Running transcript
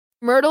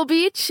Myrtle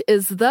Beach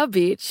is the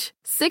beach.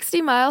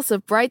 60 miles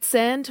of bright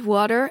sand,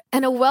 water,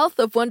 and a wealth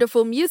of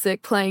wonderful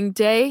music playing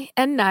day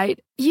and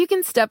night. You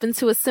can step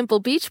into a simple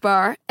beach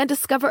bar and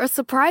discover a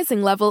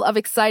surprising level of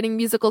exciting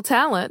musical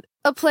talent.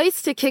 A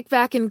place to kick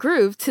back and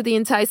groove to the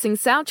enticing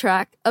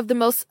soundtrack of the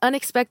most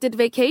unexpected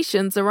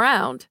vacations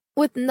around.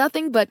 With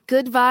nothing but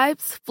good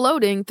vibes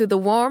floating through the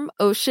warm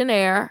ocean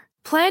air.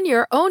 Plan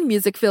your own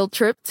music-filled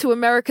trip to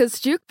America's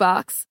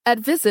Jukebox at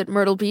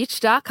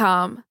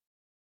visitmyrtlebeach.com.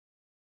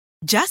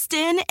 Just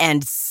in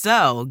and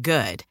so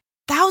good.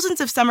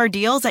 Thousands of summer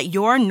deals at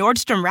your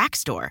Nordstrom Rack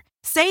store.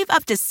 Save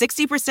up to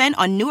 60%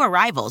 on new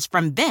arrivals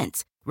from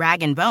Vince,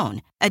 Rag &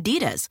 Bone,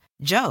 Adidas,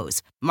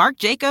 Joe's, Marc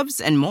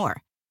Jacobs, and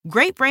more.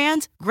 Great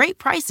brands, great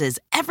prices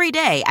every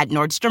day at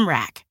Nordstrom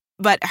Rack.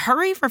 But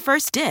hurry for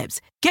first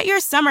dibs. Get your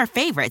summer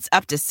favorites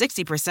up to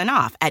 60%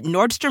 off at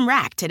Nordstrom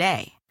Rack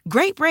today.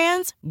 Great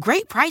brands,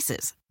 great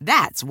prices.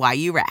 That's why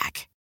you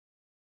rack.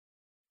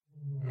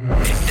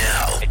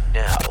 And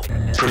now,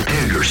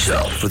 prepare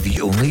yourself for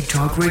the only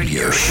talk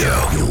radio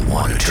show you'll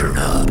want to turn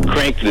up.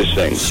 Crank this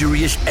thing.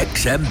 Sirius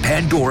XM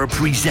Pandora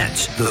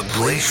presents the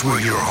place where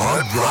your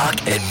hard rock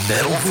and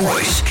metal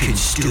voice can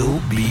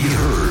still be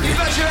heard. You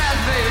bet your ass,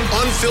 baby.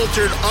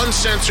 Unfiltered,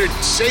 uncensored,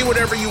 say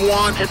whatever you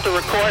want. Hit the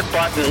record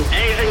button.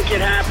 Anything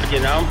can happen, you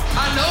know?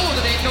 I know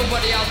that ain't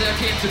nobody out there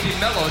came to be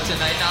mellow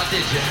tonight, now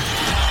did you?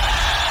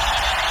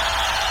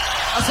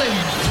 I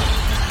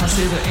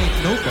say there ain't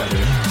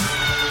nobody.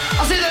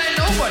 I say there ain't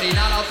nobody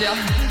not out there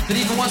that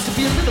even wants to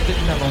be a little bit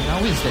mellow,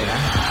 now is there?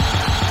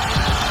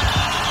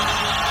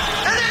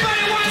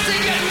 Anybody wants to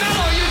get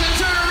mellow, you can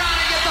turn around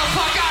and get the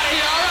fuck out of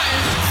here,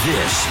 alright?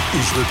 This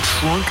is the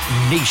Trunk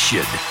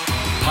Nation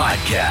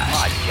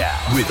podcast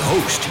with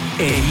host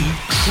Eddie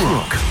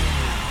Trunk.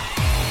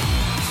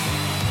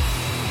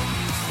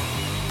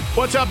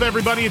 What's up,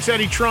 everybody? It's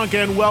Eddie Trunk,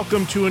 and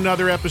welcome to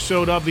another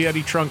episode of the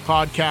Eddie Trunk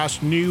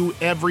Podcast, new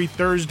every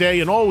Thursday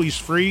and always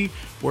free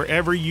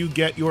wherever you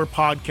get your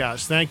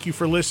podcasts. Thank you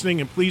for listening,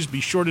 and please be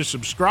sure to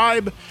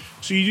subscribe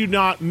so you do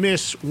not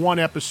miss one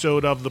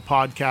episode of the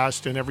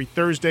podcast. And every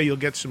Thursday, you'll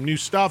get some new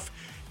stuff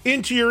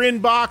into your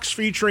inbox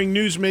featuring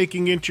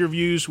news-making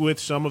interviews with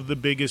some of the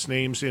biggest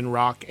names in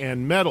rock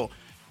and metal.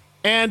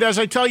 And as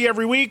I tell you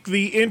every week,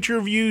 the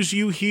interviews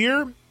you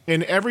hear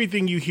and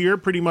everything you hear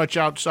pretty much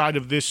outside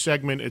of this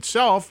segment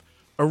itself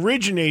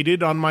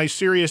originated on my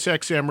Sirius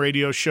XM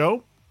radio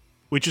show,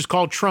 which is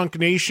called Trunk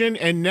Nation,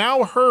 and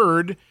now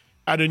heard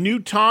at a new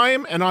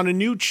time and on a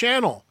new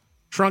channel.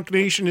 Trunk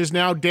Nation is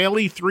now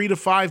daily 3 to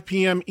 5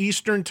 p.m.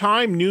 Eastern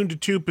Time, noon to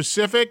 2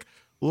 Pacific,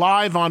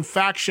 live on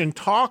Faction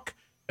Talk,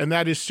 and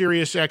that is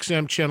Sirius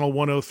XM Channel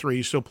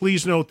 103. So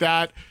please note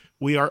that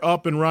we are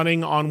up and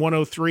running on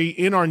 103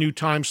 in our new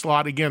time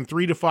slot, again,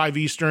 3 to 5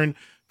 Eastern.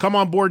 Come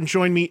on board and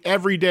join me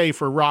every day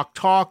for rock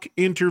talk,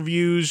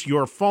 interviews,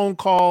 your phone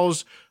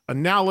calls,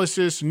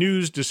 analysis,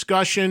 news,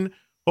 discussion.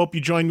 Hope you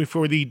join me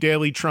for the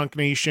Daily Trunk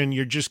Nation.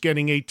 You're just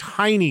getting a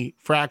tiny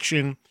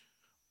fraction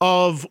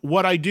of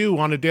what I do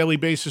on a daily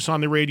basis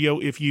on the radio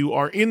if you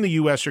are in the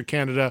U.S. or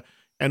Canada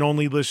and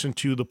only listen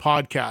to the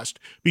podcast.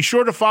 Be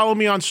sure to follow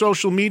me on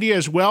social media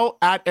as well,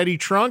 at Eddie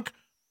Trunk.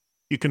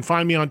 You can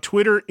find me on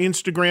Twitter,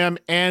 Instagram,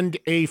 and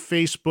a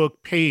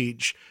Facebook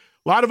page.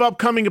 A lot of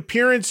upcoming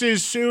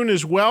appearances soon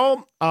as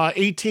well.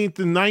 18th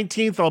and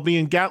 19th, I'll be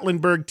in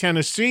Gatlinburg,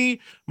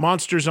 Tennessee,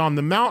 Monsters on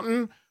the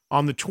Mountain.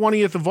 On the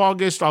 20th of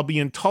August, I'll be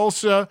in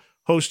Tulsa,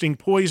 hosting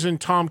Poison,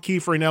 Tom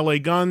Kiefer, and LA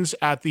Guns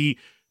at the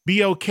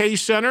BOK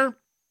Center.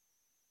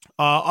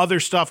 Other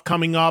stuff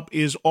coming up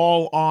is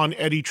all on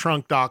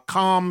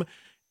eddietrunk.com,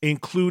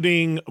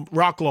 including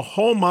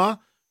Rocklahoma,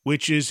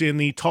 which is in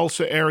the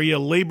Tulsa area,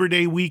 Labor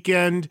Day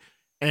weekend,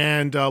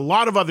 and a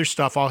lot of other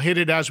stuff. I'll hit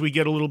it as we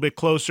get a little bit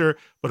closer,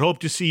 but hope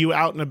to see you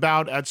out and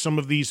about at some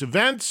of these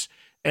events.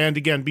 And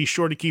again, be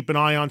sure to keep an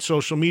eye on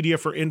social media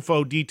for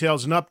info,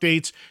 details, and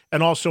updates,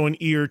 and also an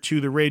ear to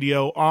the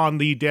radio on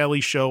the Daily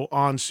Show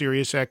on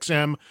Sirius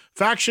XM,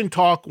 Faction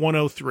Talk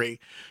 103.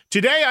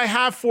 Today I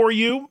have for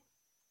you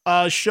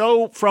a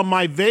show from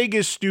my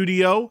Vegas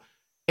studio,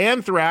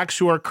 Anthrax,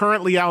 who are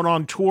currently out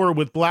on tour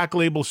with Black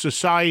Label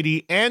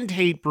Society and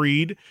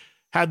Hatebreed,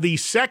 had the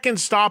second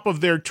stop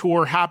of their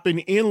tour happen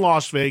in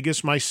Las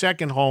Vegas, my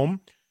second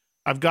home.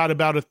 I've got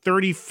about a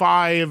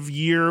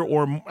 35-year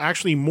or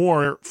actually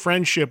more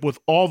friendship with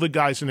all the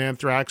guys in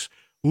Anthrax.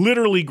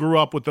 Literally grew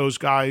up with those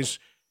guys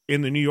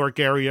in the New York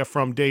area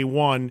from day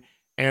one,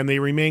 and they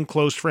remain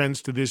close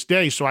friends to this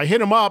day. So I hit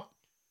them up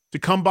to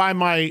come by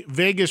my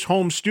Vegas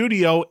home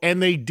studio,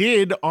 and they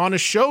did on a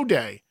show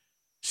day.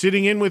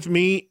 Sitting in with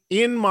me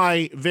in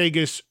my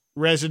Vegas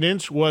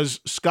residence was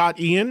Scott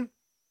Ian,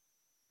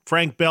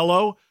 Frank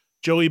Bello,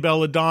 Joey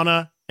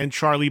Belladonna, and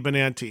Charlie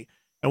Benanti.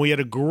 And we had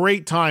a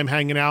great time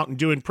hanging out and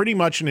doing pretty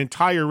much an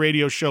entire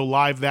radio show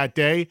live that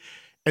day.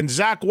 And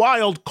Zakk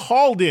Wylde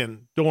called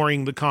in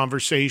during the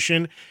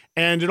conversation.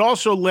 And it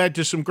also led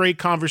to some great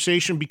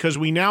conversation because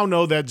we now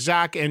know that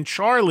Zakk and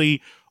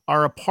Charlie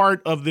are a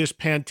part of this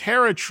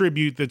Pantera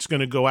tribute that's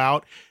going to go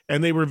out.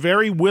 And they were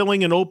very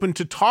willing and open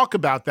to talk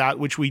about that,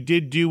 which we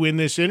did do in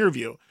this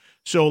interview.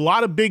 So a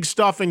lot of big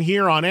stuff in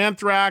here on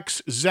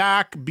Anthrax,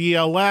 Zakk,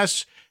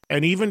 BLS,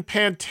 and even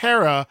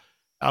Pantera.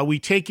 We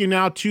take you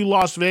now to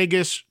Las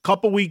Vegas. A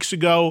couple weeks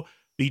ago,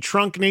 the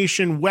Trunk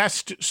Nation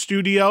West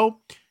studio,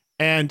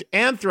 and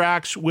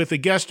Anthrax with a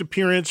guest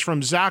appearance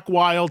from Zakk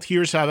Wylde.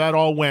 Here's how that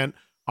all went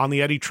on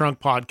the Eddie Trunk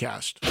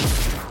podcast.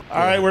 All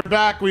right, we're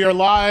back. We are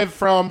live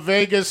from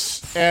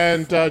Vegas,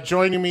 and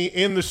joining me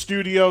in the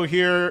studio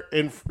here,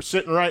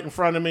 sitting right in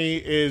front of me,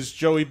 is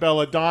Joey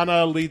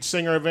Belladonna, lead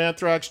singer of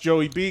Anthrax.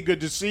 Joey B., good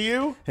to see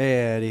you. Hey,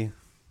 Eddie.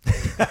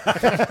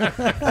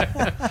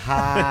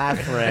 Hi,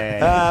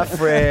 Fred. Hi,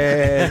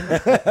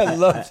 Fred. I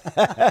love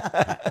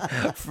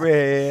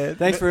Fred.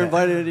 Thanks for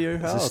inviting me to your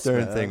house. It's a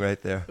stern thing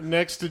right there.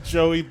 Next to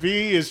Joey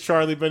B. is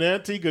Charlie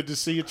Benanti. Good to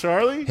see you,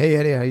 Charlie. Hey,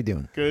 Eddie. How you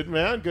doing? Good,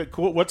 man. Good.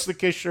 Cool. What's the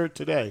Kiss shirt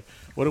today?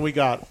 What do we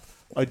got?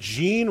 A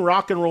Gene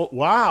rock and roll.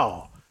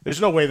 Wow. There's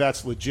no way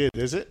that's legit,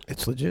 is it?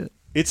 It's legit.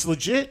 It's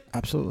legit?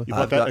 Absolutely. You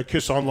bought that at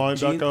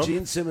kissonline.com?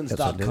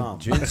 GeneSimmons.com.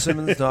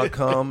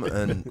 GeneSimmons.com,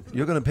 and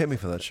you're going to pay me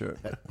for that shirt.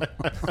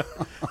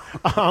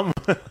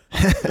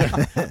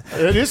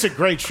 It is a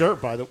great shirt,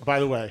 by the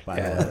way.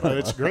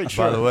 It's a great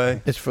shirt. By the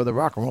way. It's for the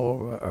rock and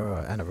roll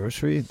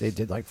anniversary. They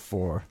did like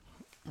 4.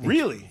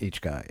 Really?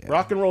 Each guy. Yeah.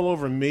 Rock and Roll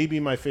Over may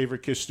be my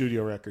favorite Kiss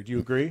studio record. You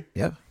agree?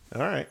 Yeah.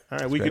 All right.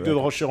 We could do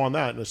the whole show on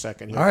that in a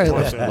second. All right,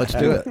 let's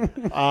do it.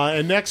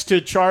 And next to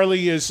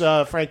Charlie is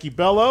Frankie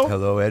Bello.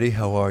 Hello, Eddie.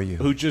 How are you?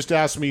 Who just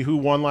asked me who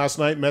won last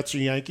night, Mets or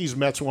Yankees.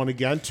 Mets won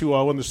again,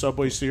 2-0 in the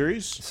Subway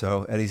Series.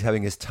 So Eddie's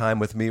having his time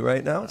with me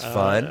right now. It's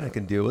fine. I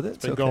can deal with it.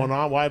 It's been going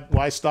on.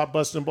 Why stop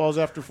busting balls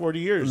after 40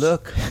 years?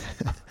 Look,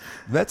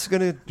 Mets going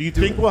to... Do you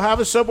think we'll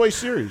have a Subway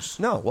Series?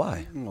 No,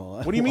 why?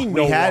 What do you mean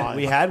We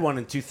why? had one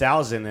in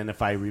 2000, and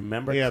if I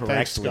remember correctly,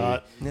 thanks,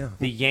 Scott.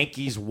 The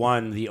Yankees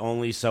won the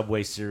only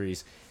Subway Series.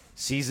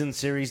 Season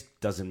series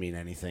doesn't mean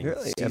anything.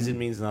 Really? Season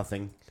means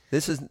nothing.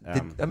 This is...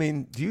 I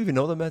mean, do you even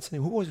know the Mets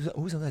name? Who's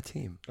on that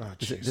team?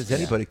 Does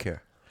anybody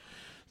care?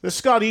 There's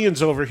Scott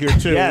Ian's over here,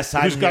 too. Yes,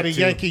 who's I'm got a here,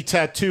 too. Yankee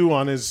tattoo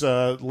on his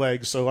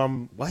leg, so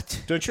I'm...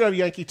 What? Don't you have a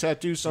Yankee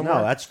tattoo somewhere?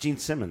 No, that's Gene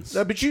Simmons.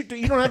 No, but you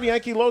don't have a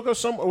Yankee logo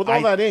somewhere? With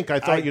all that ink, I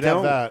thought you'd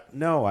have that.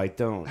 No, I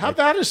don't. How'd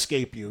that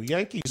escape you?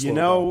 Yankees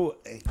logo.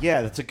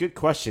 Yeah, that's a good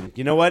question.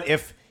 You know what?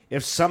 If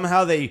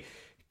somehow they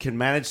can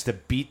manage to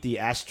beat the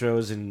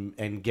Astros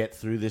and get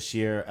through this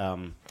year,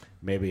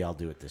 maybe I'll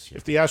do it this year.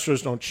 If the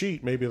Astros don't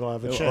cheat, maybe they'll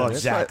have a chance. Oh,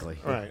 exactly.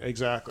 Right,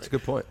 exactly. That's a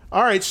good point.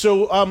 All right,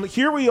 so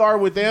here we are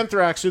with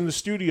Anthrax in the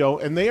studio,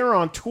 and they are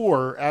on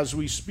tour as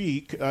we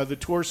speak. The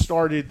tour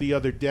started the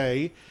other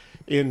day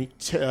in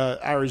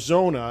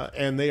Arizona,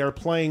 and they are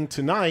playing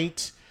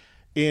tonight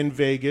in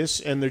Vegas,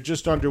 and they're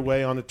just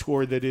underway on a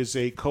tour that is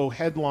a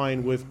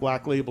co-headline with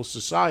Black Label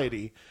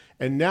Society.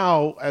 And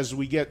now, as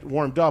we get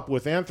warmed up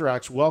with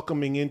Anthrax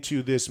welcoming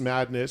into this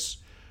madness,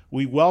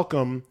 we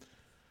welcome...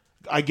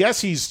 I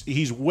guess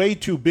he's way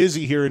too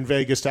busy here in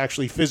Vegas to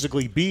actually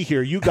physically be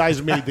here. You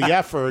guys made the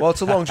effort. Well,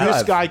 it's a long drive.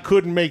 This guy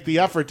couldn't make the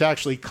effort to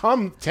actually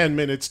come 10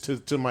 minutes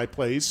to my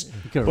place.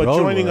 But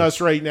joining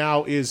us right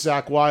now is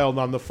Zakk Wylde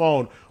on the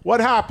phone. What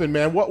happened,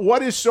 man?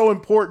 What is so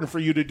important for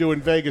you to do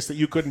in Vegas that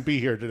you couldn't be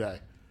here today?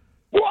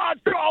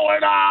 What's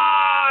going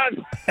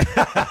on?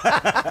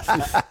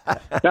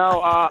 Now,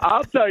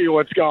 I'll tell you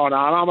what's going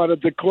on. I'm at a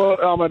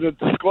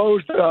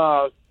disclosed,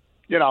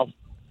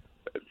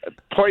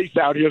 place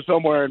out here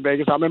somewhere in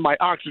Vegas. I'm in my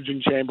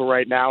oxygen chamber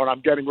right now, and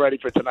I'm getting ready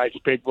for tonight's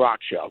big rock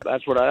show.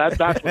 That's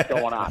what's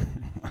going on.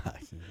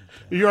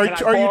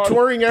 Are you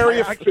touring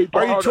area?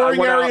 Are you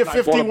touring Area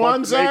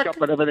 51, Zakk?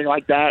 Makeup and everything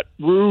like that,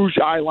 rouge,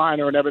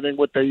 eyeliner, and everything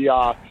with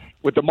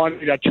the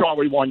money that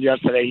Charlie won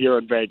yesterday here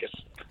in Vegas.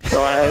 So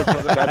that's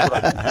what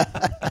I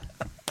did.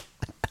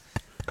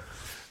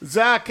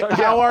 Zakk,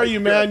 how are you,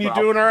 man? You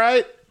doing all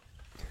right?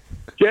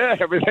 Yeah,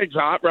 everything's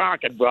hot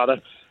rocking,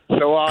 brother.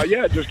 So,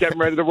 just getting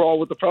ready to roll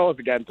with the fellas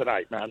again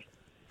tonight, man.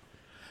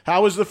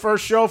 How was the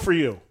first show for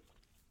you?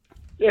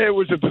 Yeah, it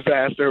was a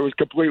disaster. It was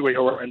completely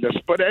horrendous.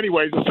 But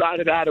anyways, aside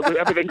of that,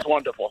 everything's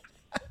wonderful.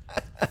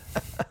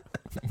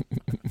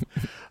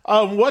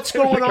 What's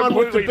going on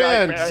with the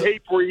band?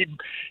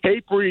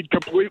 Hatebreed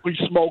completely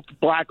smoked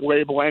Black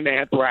Label and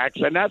Anthrax,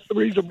 and that's the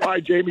reason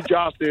why Jamie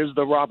Jost is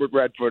the Robert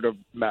Redford of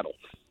metal.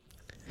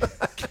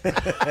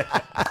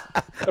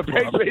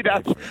 Basically,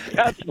 that's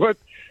what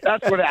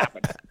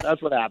happened.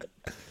 That's what happened.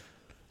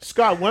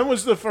 Scott, when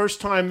was the first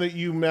time that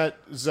you met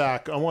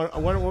Zakk?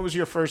 What was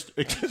your first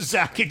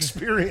Zakk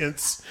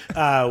experience?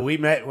 We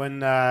met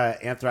when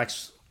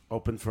Anthrax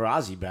opened for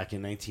Ozzy back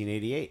in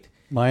 1988.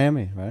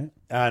 Miami, right?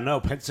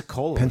 No,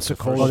 Pensacola.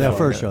 Oh, that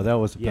first show. That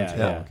was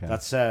Pensacola. Yeah. Okay.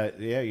 That's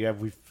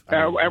we've.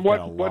 And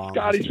what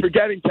Scotty's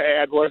forgetting to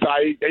add was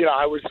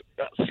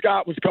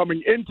Scott was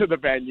coming into the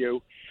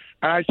venue.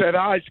 And I said,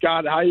 "Hi,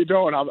 Scott. How you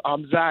doing?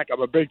 I'm Zakk. I'm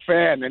a big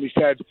fan." And he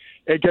said,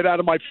 "Hey, get out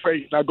of my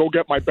face. Now go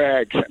get my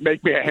bags.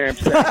 Make me a ham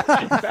sandwich."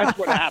 That's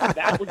what happened.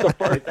 That was the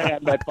first day I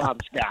met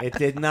Bob Scott. It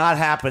did not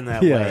happen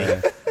that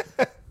way.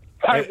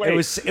 It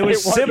was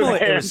similar.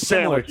 It was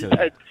similar to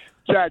that.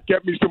 Zakk,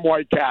 get me some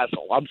White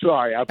Castle. I'm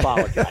sorry. I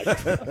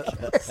apologize.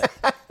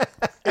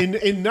 In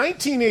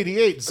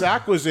 1988,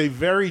 Zakk was a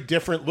very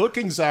different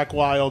looking Zakk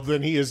Wylde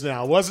than he is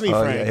now, wasn't he,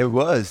 Frank? Yeah, it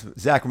was.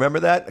 Zakk, remember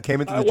that? I came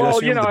into the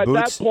dressing room with the boots.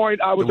 At that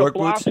point, I was a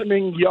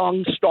blossoming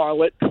young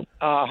starlet,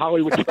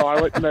 Hollywood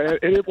starlet,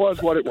 and it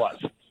was what it was.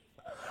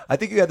 I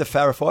think you had the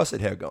Farrah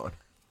Fawcett hair going.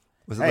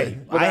 Was it Hey,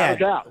 like, I had.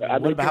 How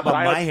about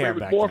my hair It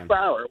was back more then?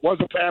 Farrah. It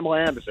wasn't Pamela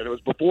Anderson. It was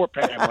before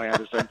Pamela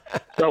Anderson.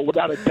 So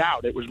without a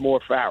doubt, it was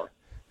more Farrah.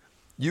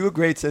 You were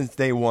great since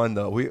day one,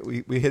 though.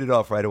 We hit it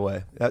off right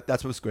away.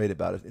 That's what's great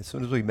about it. As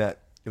soon as we met,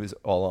 it was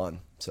all on.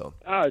 So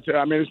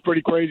it's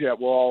pretty crazy that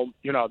we're all,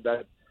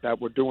 that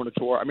we're doing a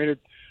tour.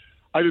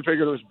 I just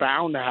figured it was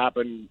bound to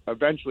happen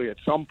eventually at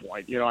some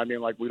point.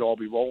 Like we'd all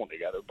be rolling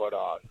together. But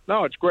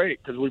no, it's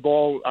great because we've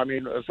all,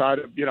 aside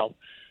of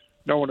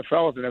knowing the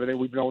fellas and everything,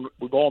 we've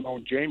all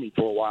known Jamie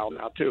for a while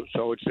now too.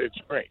 So it's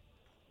great.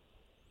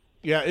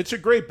 Yeah, it's a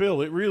great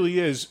bill. It really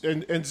is.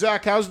 And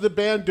Zakk, how's the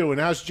band doing?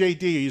 How's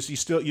JD? Is he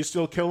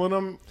still killing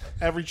him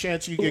every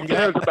chance you can Who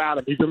cares get? about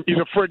him? He's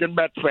a friggin'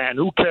 Mets fan.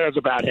 Who cares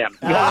about him?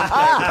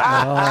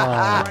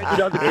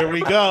 Here we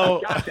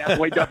go. God,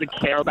 definitely doesn't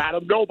care about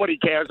him. Nobody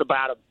cares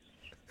about him.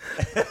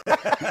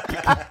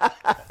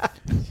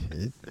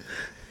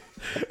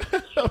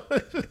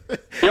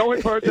 The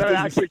only person that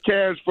actually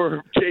cares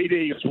for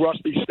JD is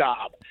Rusty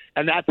Staub,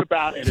 and that's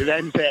about it. It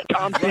ends there.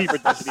 Tom Seaver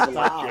doesn't even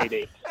like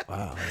JD.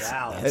 Wow.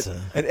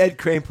 and Ed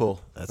Kranepool,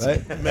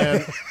 right?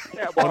 Man,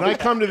 when I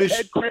come to this...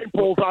 Ed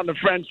Kranepool's on the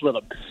fence with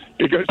him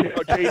because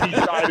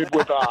JD sided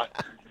with I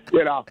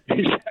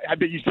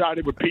think he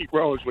sided with Pete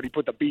Rose when he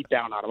put the beat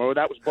down on him. Oh,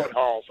 that was Bud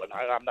Harrelson.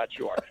 I'm not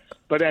sure.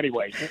 But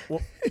anyway.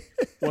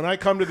 When I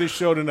come to this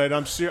show tonight,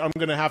 I'm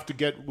going to have to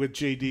get with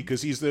JD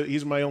because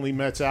he's my only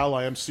Mets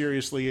ally. I'm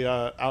seriously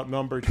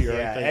outnumbered here,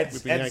 I think,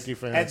 with the Yankee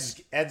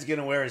fans. Ed's going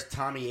to wear his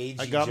Tommy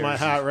Agee I got my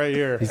jersey. hat right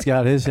here. He's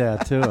got his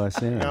hat, too. I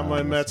see it. Got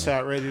my Mets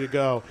hat ready to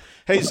go.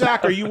 Hey,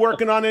 Zakk, are you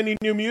working on any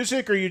new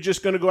music, or are you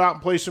just going to go out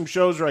and play some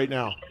shows right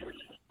now?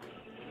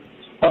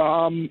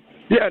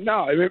 Yeah,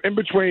 no, in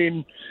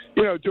between,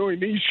 doing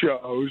these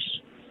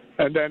shows,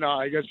 and then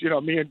I guess,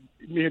 me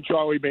and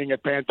Charlie being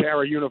at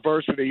Pantera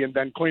University, and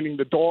then cleaning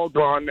the dog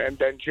run, and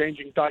then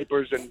changing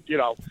diapers, and,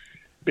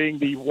 being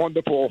the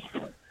wonderful,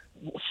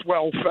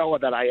 swell fella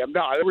that I am.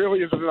 No, there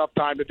really isn't enough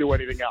time to do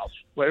anything else.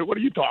 What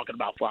are you talking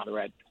about, Father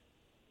Ed?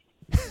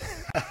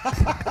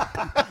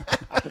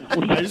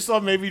 I just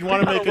thought maybe you'd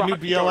want to make a new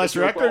BLS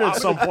record at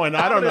some point.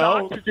 I don't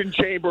know. Oxygen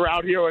chamber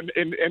out here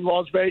in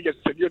Las Vegas,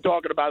 and you're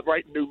talking about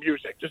writing new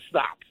music. Just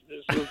stop.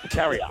 Just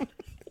carry on.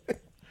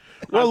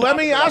 Well, let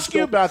me ask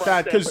you about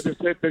that because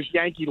this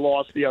Yankee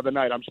loss the other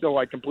night. I'm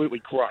still completely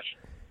crushed.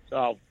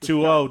 So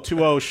 2-0,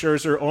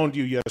 Scherzer owned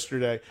you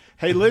yesterday.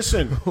 Hey,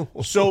 listen.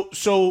 So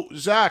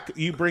Zakk,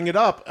 you bring it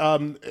up,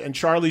 and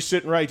Charlie's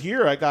sitting right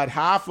here. I got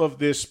half of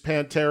this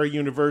Pantera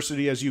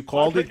University, as you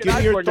called it. Give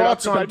me your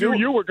thoughts on doing. I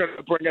knew you were going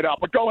to bring it up,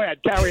 but go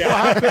ahead, carry on.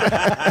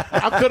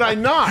 How could I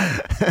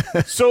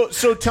not?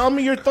 So tell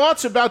me your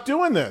thoughts about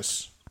doing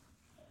this.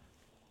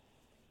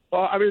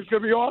 Well, it's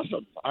going to be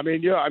awesome.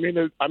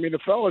 The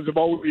fellas have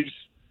always,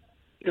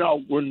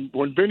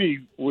 when Vinny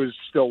was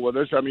still with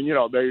us,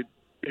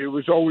 it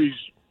was always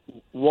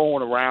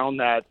rolling around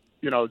that,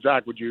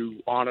 Zakk, would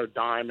you honor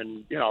Dime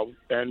and,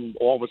 and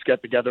all of us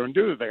get together and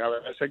do the thing.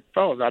 I said,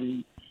 fellas,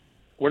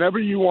 whenever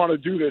you want to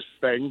do this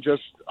thing,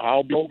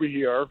 I'll be over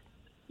here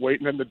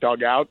waiting in the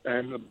dugout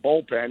and the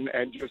bullpen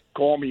and just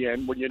call me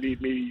in when you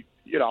need me.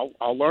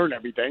 I'll learn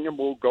everything and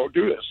we'll go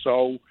do this.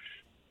 So,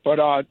 but,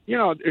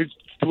 it's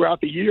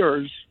throughout the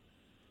years,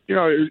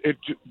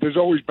 there's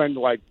always been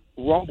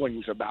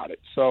rumblings about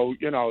it. So,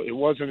 it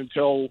wasn't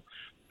until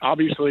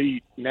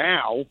obviously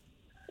now,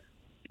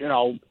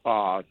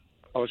 I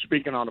was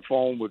speaking on the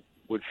phone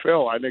with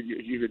Phil. I think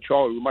you could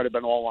Charlie. We might have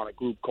been all on a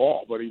group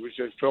call, but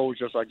Phil was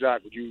just like,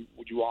 Zakk,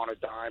 would you honor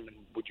Dime and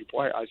would you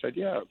play? I said,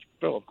 yeah,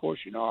 Phil, of course.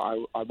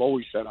 I've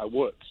always said I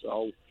would.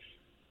 So,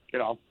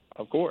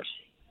 of course.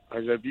 I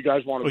said, if you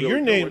guys want to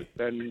do it,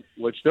 then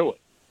let's do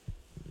it.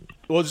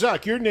 Well,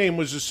 Zakk, your name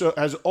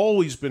has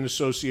always been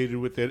associated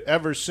with it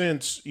ever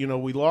since we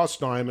lost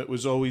Dime. It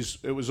was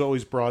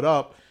always brought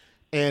up,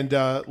 and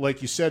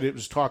like you said, it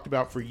was talked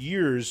about for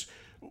years.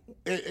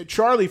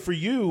 Charlie, for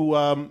you,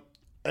 are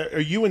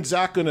you and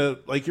Zakk gonna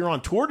you're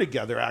on tour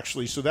together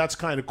actually? So that's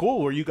kind of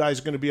cool. Are you guys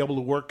going to be able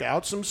to work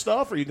out some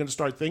stuff? Are you going to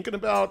start thinking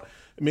about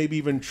maybe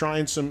even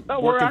trying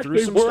working through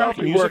some stuff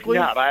musically?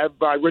 Working out. I have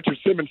Richard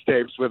Simmons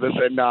tapes with us,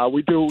 and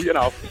we do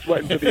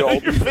sweating to the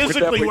old. You're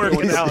physically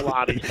working out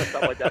Pilates and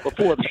stuff like that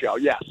before the show.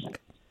 Yes.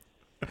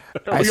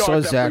 I saw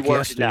Zakk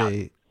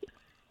yesterday.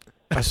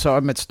 I saw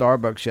him at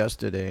Starbucks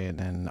yesterday, and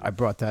then I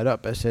brought that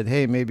up. I said,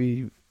 hey,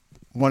 maybe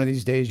one of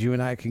these days you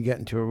and I can get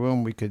into a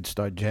room, we could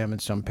start jamming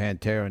some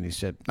Pantera. And he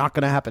said, not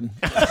going to happen.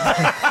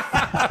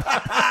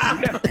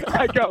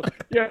 I go,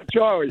 yeah,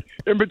 Charlie,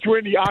 in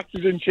between the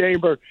oxygen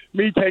chamber,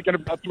 me taking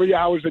about 3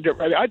 hours to get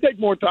ready. I take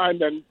more time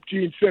than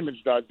Gene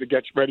Simmons does to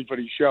get ready for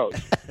these shows.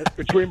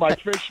 Between my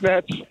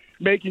fishnets,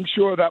 making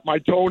sure that my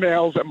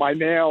toenails and my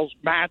nails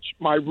match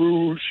my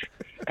rouge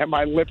and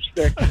my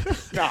lipstick.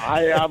 No,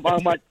 I'm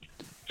like,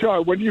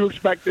 Charlie, when do you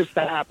expect this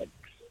to happen?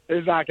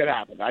 it's not going to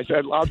happen. I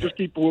said,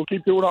 we'll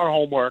keep doing our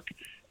homework,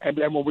 and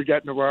then when we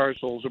get into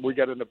rehearsals and we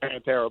get into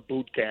Pantera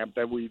boot camp,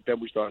 then we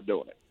start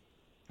doing it.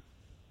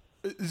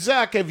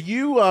 Zakk, have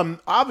you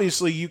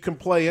obviously you can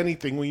play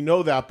anything, we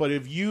know that, but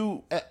have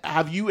you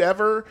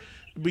ever,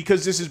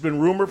 because this has been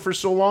rumored for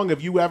so long,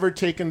 have you ever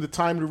taken the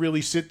time to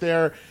really sit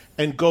there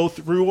and go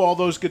through all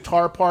those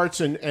guitar parts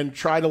and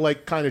try to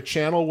like kind of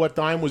channel what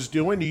Dime was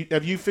doing?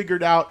 Have you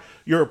figured out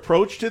your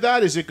approach to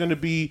that? Is it going to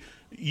be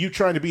you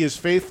trying to be as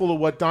faithful to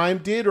what Dime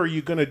did, or are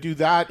you going to do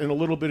that and a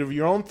little bit of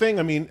your own thing?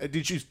 I mean, have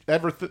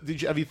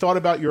you thought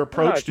about your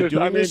approach to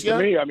doing this yet?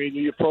 To me, I mean,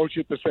 you approach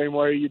it the same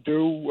way you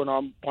do when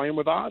I'm playing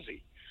with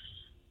Ozzy.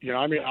 You know,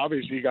 I mean,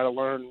 obviously you got to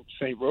learn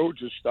St.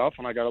 Rhodes' stuff,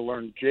 and I got to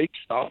learn Jake's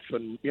stuff,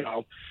 and you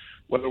know,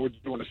 whether we're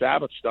doing the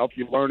Sabbath stuff,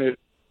 you learn it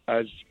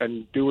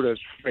and do it as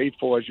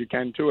faithful as you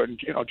can to it. And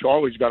you know,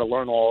 Charlie's got to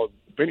learn all of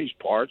Vinny's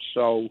parts.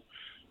 So,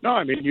 no,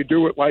 I mean, you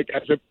do it like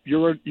as if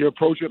you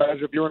approach it as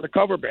if you're in a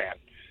cover band.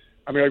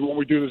 I mean, like when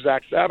we do the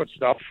Zakk Sabbath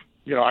stuff,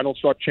 you know, I don't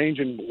start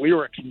changing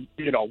lyrics,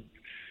 you know,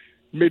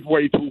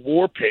 midway through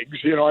War Pigs.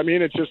 You know what I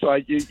mean? It's just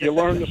like you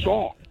learn the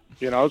song,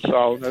 you know,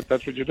 so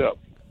that's what you do.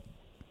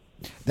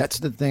 That's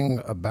the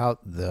thing about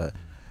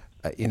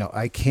you know,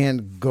 I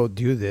can't go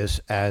do this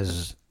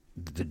as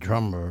the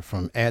drummer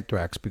from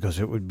Anthrax because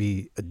it would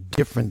be a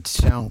different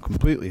sound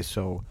completely.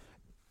 So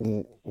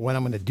when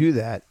I'm going to do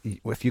that,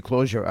 if you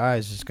close your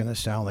eyes, it's going to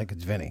sound like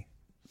it's Vinny,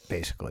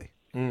 basically.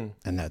 And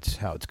that's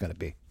how it's going to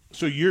be.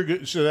 So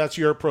so that's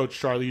your approach,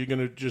 Charlie. You're going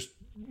to just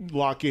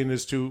lock in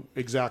as to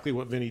exactly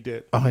what Vinny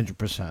did.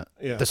 100%.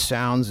 Yeah. The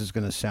sounds is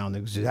going to sound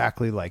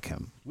exactly like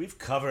him. We've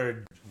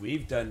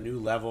done New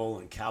Level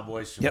and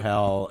Cowboys from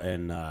Hell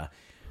and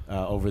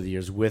over the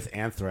years with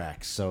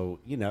Anthrax. So,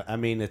 you know, I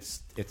mean,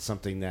 it's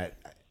something that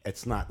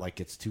it's not like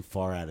it's too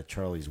far out of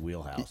Charlie's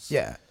wheelhouse.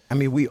 Yeah. I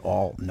mean, we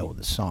all know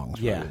the songs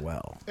really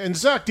well. And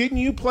Zakk, didn't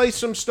you play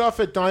some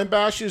stuff at Dime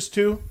Bashes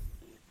too?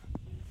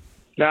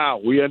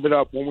 No, we ended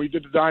up, when we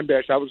did the Dime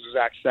Bash, that was the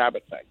Zakk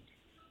Sabbath thing.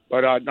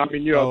 But, I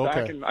mean, you know,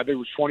 back in, I think it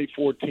was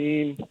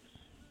 2014,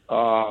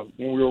 when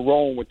we were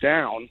rolling with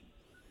Down,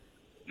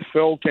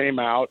 Phil came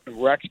out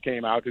and Rex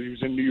came out because he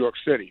was in New York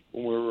City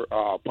when we were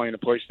playing the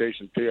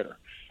PlayStation Theater.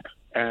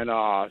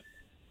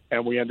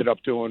 And we ended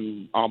up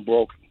doing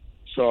Unbroken.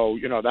 So,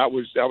 you know, that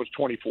was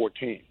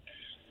 2014.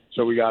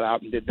 So we got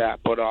out and did that.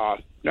 But,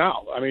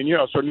 no, I mean, you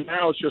know, so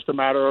now it's just a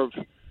matter of,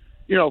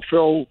 you know,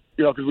 Phil,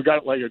 you know, because we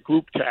got like a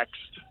group text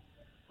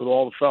with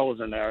all the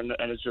fellas in there, and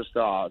it's just,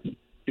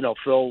 you know,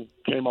 Phil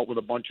came up with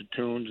a bunch of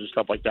tunes and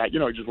stuff like that. You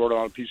know, he just wrote it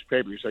on a piece of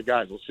paper. He said,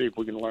 guys, let's see if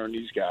we can learn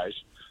these guys,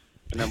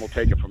 and then we'll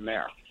take it from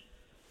there.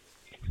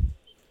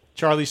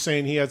 Charlie's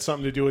saying he had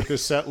something to do with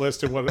this set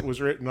list and what was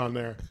written on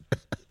there.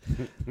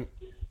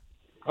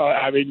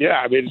 I mean, yeah.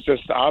 I mean, it's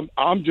just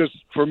I'm just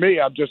for me.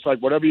 I'm just like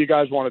whatever you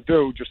guys want to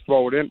do, just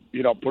throw it in.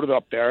 You know, put it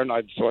up there, and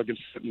so I can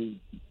sit and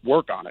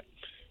work on it.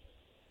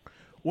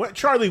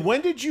 Charlie,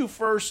 when did you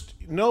first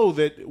know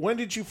that? When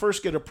did you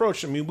first get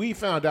approached? I mean, we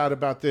found out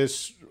about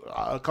this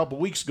a couple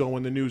weeks ago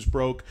when the news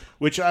broke,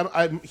 which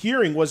I'm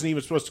hearing wasn't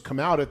even supposed to come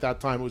out at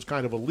that time. It was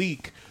kind of a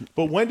leak.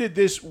 But when did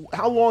this?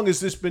 How long has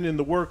this been in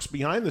the works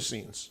behind the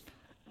scenes?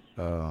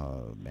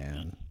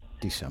 Man,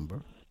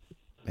 December,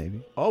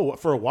 maybe. Oh,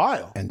 for a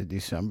while. End of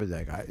December.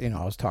 Like I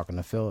was talking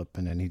to Philip,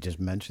 and then he just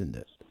mentioned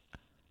it,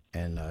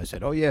 and I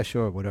said, "Oh yeah,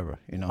 sure, whatever,"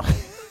 you know.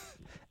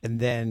 And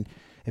then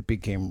it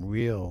became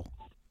real,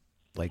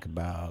 like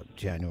about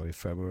January,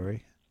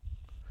 February.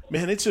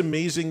 Man, it's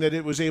amazing that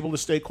it was able to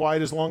stay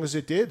quiet as long as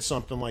it did.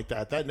 Something like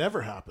that. That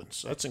never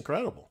happens. That's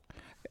incredible.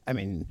 I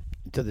mean,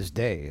 to this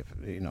day,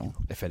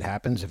 if it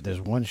happens, if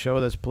there's one show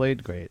that's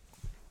played, great.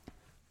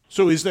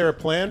 So is there a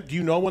plan? Do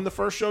you know when the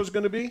first show is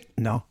going to be?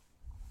 No.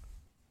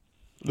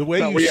 The way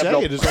you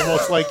say it is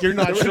almost like you're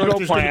not sure if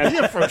there's going to be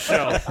a first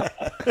show.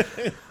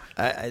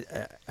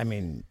 I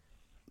mean,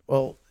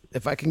 well,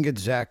 if I can get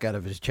Zakk out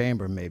of his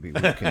chamber, maybe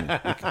we can.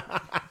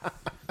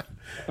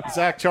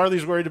 Zakk,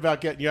 Charlie's worried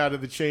about getting you out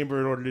of the chamber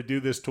in order to do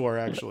this tour,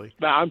 actually.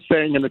 No, I'm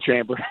staying in the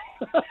chamber.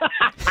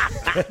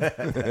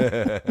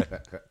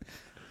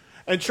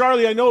 And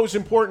Charlie, I know it was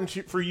important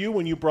for you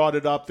when you brought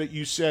it up that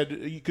you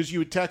said, because you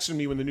had texted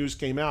me when the news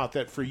came out,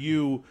 that for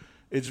you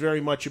it's very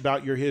much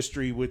about your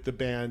history with the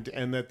band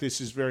and that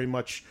this is very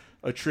much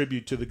a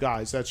tribute to the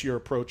guys. That's your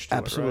approach to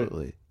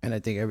Absolutely. it, right? And I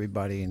think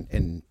everybody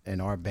in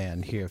our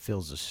band here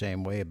feels the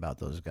same way about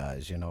those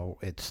guys. You know,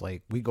 it's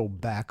like we go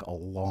back a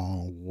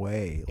long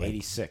way. Like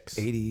 86.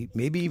 80,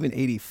 maybe even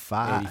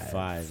 85.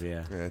 85,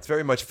 yeah. It's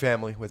very much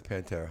family with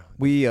Pantera.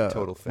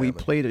 Total family. We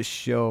played a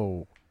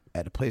show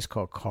at a place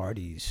called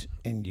Cardi's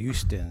in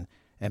Houston,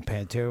 and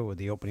Pantera were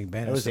the opening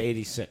band. It was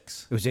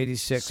 86. It was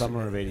 86.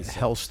 Summer of 86.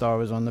 Hellstar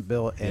was on the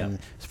bill, and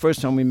it's the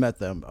first time we met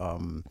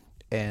them.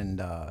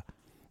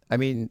 I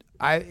mean,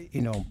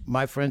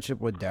 my friendship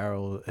with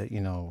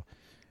Daryl,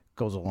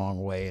 goes a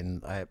long way,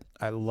 and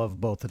I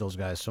love both of those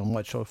guys so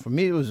much. So for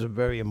me, it was a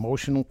very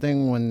emotional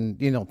thing when,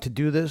 to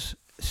do this.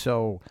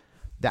 So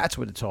that's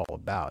what it's all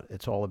about.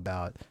 It's all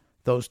about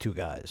those two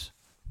guys,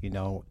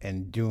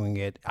 and doing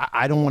it.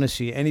 I don't want to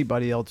see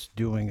anybody else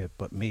doing it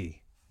but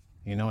me.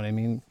 You know what I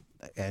mean?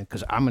 And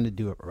because I'm going to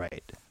do it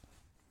right.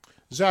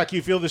 Zakk,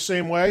 you feel the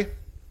same way?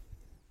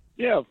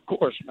 Yeah, of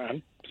course,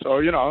 man. So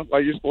I've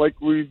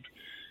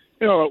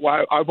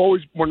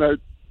always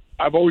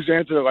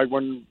answered it like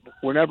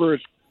whenever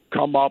it's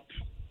come up,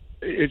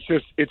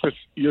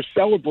 you're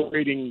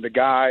celebrating the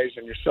guys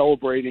and you're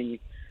celebrating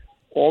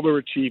all their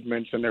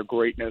achievements and their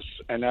greatness,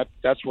 and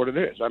that's what it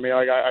is. I mean,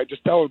 I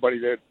just tell everybody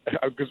that,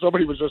 because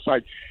somebody was just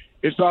like,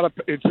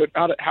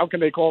 how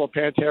can they call a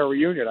Pantera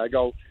reunion? I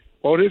go,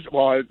 well, it is.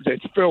 Well,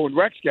 it's Phil and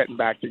Rex getting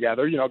back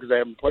together, because they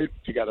haven't played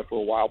together for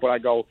a while. But I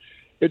go,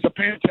 it's a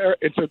Pantera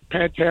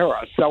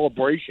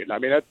celebration. I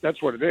mean,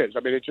 that's what it is. I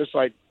mean, it's just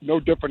like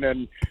no different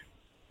than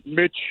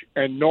Mitch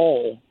and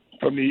Noel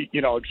from the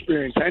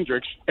Experience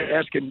Hendrix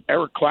asking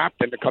Eric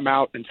Clapton to come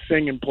out and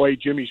sing and play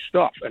Jimmy's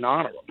stuff and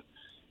honor him.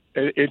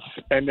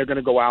 And they're going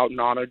to go out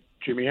and honor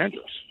Jimi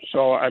Hendrix.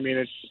 So I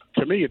mean,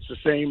 to me it's the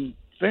same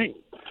thing.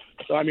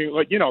 So I mean,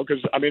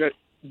 because I mean,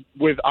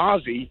 with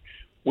Ozzy,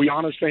 we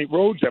honor St.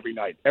 Rhodes every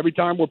night. Every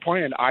time we're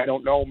playing, I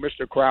don't know,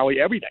 Mr.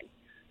 Crowley, everything.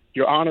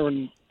 You're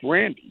honoring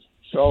Randy.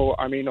 So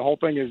I mean, the whole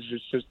thing is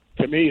just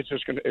to me, it's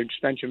just an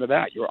extension of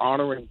that. You're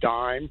honoring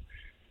Dime,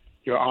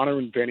 you're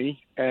honoring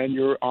Vinny, and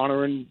you're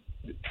honoring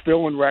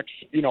Phil and Rex.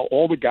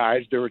 All the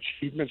guys, their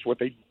achievements, what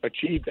they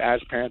achieved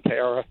as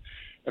Pantera,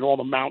 and all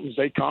the mountains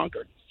they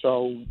conquered.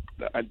 So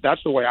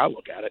that's the way I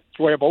look at it. It's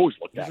the way I've always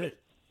looked at it.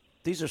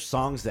 These are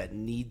songs that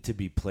need to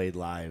be played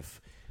live.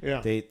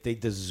 Yeah. They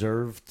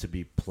deserve to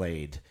be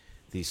played,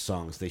 these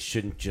songs. They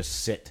shouldn't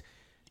just sit,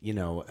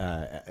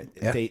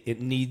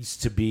 it needs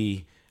to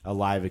be a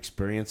live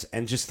experience.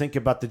 And just think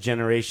about the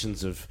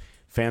generations of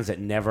fans that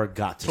never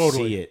got to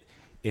see it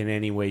in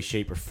any way,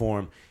 shape, or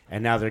form.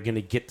 And now they're going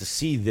to get to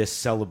see this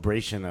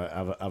celebration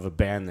of a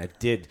band that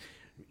did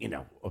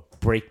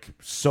break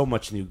so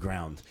much new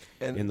ground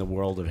in the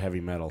world of heavy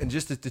metal. And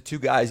just the two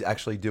guys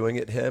actually doing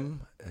it,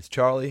 it's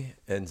Charlie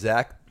and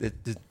Zakk.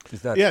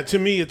 It's not, to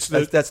me,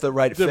 that's the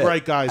right fit.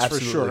 Right guys.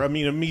 Absolutely. For sure. I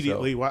mean,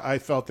 immediately I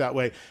felt that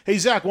way. Hey,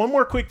 Zakk, one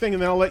more quick thing,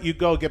 and then I'll let you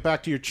go. Get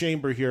back to your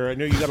chamber here. I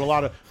know you got a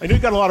lot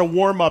of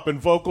warm up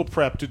and vocal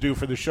prep to do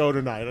for the show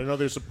tonight. I know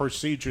there's a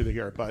procedure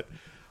here, but.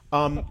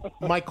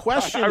 My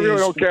question I really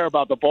don't care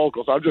about the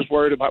vocals. I'm just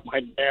worried about my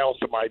nails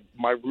and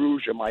my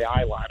rouge and my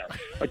eyeliner.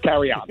 But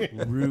carry on.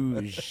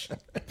 Rouge.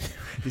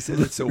 He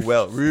said it so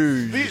well.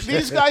 Rouge.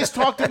 These guys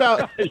talked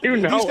about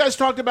These guys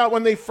talked about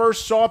when they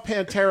first saw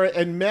Pantera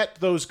and met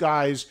those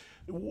guys.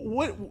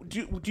 What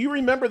do you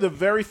remember the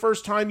very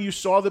first time you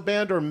saw the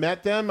band or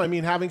met them? I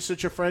mean, having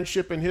such a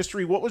friendship and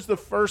history. What was the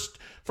first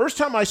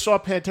time I saw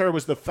Pantera?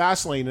 Was the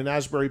Fast Lane in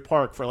Asbury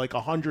Park for like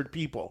 100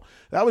 people.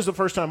 That was the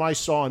first time I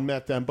saw and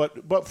met them.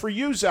 But for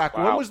you, Zakk,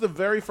 When was the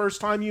very first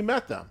time you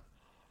met them?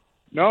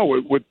 No,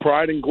 with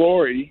Pride and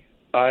Glory,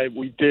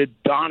 we did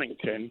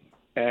Donington,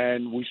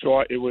 and we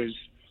saw it was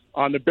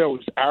on the bill.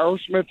 It was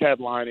Aerosmith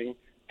headlining,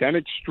 then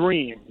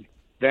Extreme,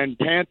 then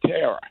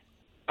Pantera.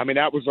 I mean,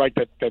 that was like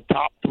the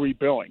top three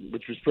billing,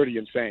 which was pretty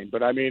insane.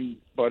 But I mean,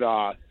 but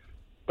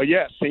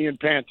yeah, seeing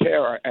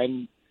Pantera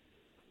and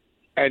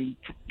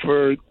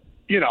for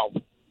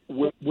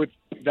with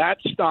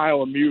that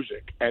style of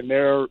music and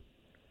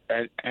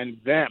and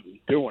them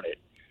doing it,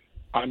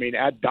 I mean,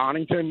 at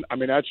Donington, I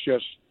mean that's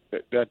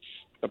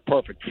a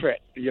perfect fit.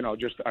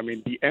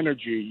 The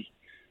energy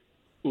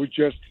was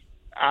just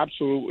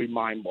absolutely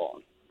mind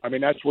blowing. I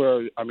mean, that's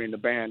where the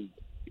band.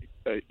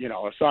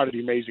 Aside of the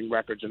amazing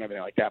records and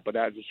everything like that, but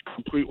that is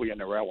completely in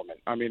their element.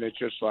 I mean, it's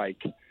just like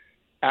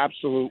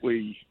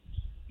absolutely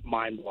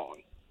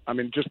mind-blowing. I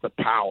mean, just the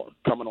power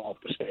coming off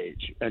the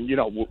stage and,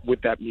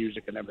 with that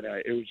music and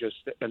everything, it was just,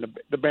 and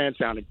the band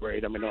sounded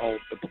great. I mean, the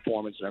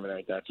performance and everything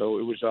like that. So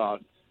it was,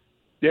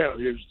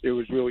 it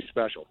was really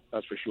special.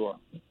 That's for sure.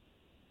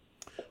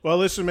 Well,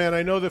 listen, man,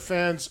 I know the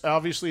fans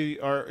obviously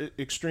are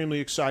extremely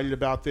excited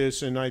about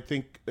this, and I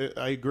think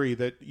I agree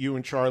that you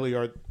and Charlie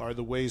are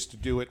the ways to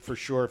do it for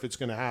sure if it's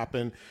going to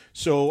happen.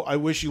 So I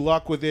wish you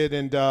luck with it,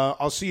 and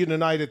I'll see you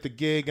tonight at the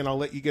gig, and I'll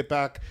let you get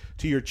back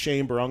to your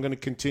chamber. I'm going to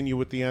continue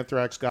with the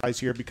Anthrax guys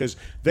here because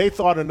they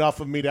thought enough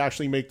of me to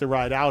actually make the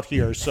ride out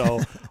here. So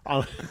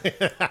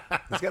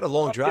he's got a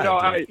long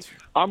drive.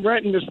 I'm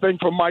renting this thing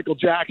from Michael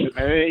Jackson,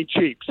 and it ain't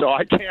cheap, so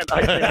I can't.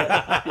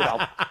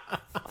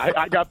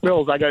 I got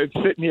bills. It's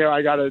sitting here.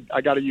 I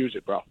gotta use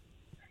it, bro. All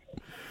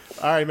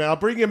right, man. I'll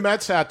bring you a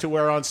Mets hat to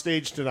wear on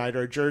stage tonight,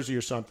 or a jersey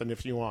or something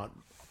if you want.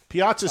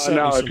 Piazza sent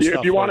me some stuff.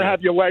 If you want to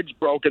have your legs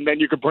broken, then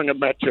you can bring a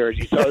Met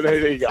jersey. So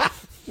there you go.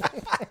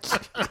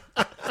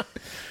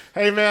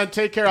 Hey, man,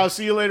 take care. I'll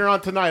see you later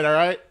on tonight. All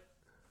right.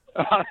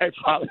 All right,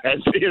 Father.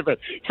 See you,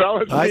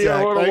 fellas. See you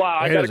in a little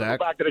while. I got to go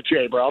back to the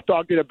chamber. I'll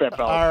talk to you in a bit,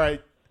 fellas. All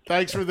right.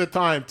 Thanks for the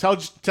time. Tell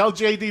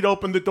JD to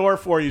open the door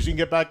for you so you can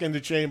get back in the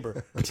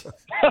chamber.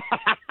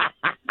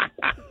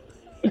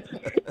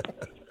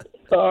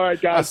 All right,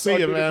 guys. I'll see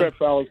you, man. Bit,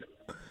 fellas.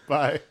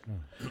 Bye.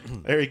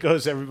 There he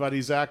goes,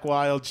 everybody. Zakk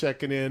Wylde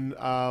checking in.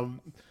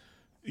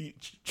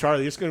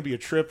 Charlie, it's going to be a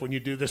trip when you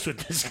do this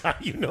with this guy.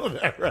 You know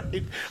that,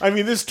 right? I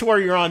mean, this tour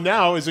you're on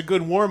now is a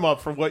good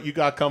warm-up for what you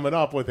got coming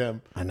up with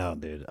him. I know,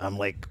 dude. I'm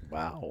like,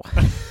 wow.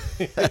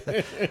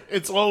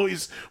 It's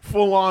always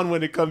full on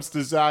when it comes to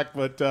Zakk,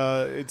 but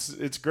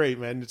it's great,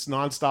 man. It's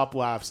nonstop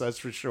laughs, that's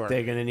for sure.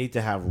 They're going to need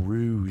to have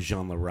rouge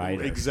on the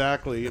rider.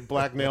 Exactly.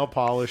 Black nail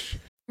polish.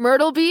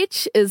 Myrtle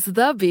Beach is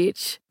the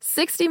beach.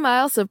 60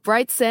 miles of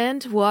bright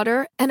sand,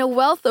 water, and a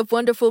wealth of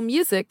wonderful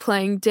music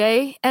playing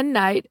day and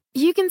night.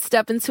 You can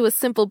step into a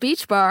simple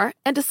beach bar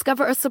and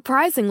discover a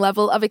surprising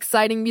level of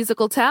exciting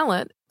musical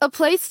talent. A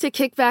place to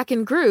kick back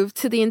and groove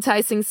to the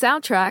enticing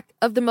soundtrack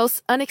of the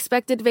most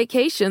unexpected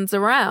vacations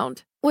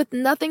around. With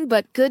nothing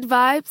but good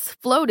vibes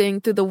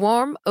floating through the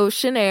warm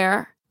ocean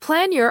air.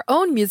 Plan your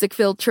own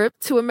music-filled trip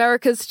to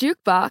America's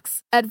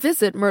Jukebox at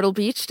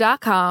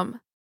visitmyrtlebeach.com.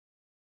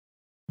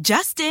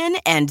 Just in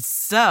and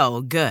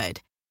so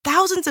good.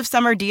 Thousands of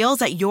summer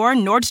deals at your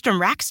Nordstrom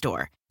Rack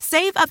store.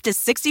 Save up to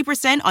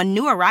 60% on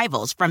new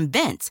arrivals from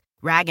Vince,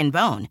 Rag &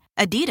 Bone,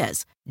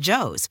 Adidas,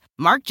 Joe's,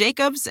 Marc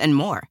Jacobs, and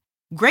more.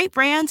 Great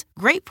brands,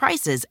 great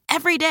prices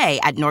every day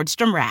at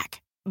Nordstrom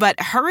Rack. But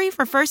hurry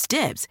for first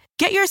dibs.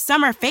 Get your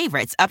summer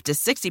favorites up to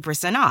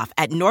 60% off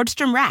at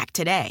Nordstrom Rack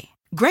today.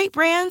 Great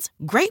brands,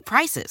 great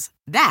prices.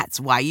 That's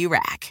why you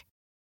rack.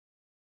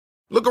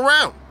 Look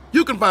around.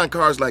 You can find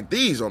cars like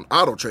these on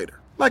AutoTrader.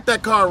 Like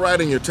that car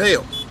riding your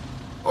tail.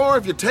 Or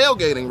if you're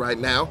tailgating right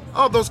now,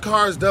 all those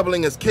cars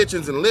doubling as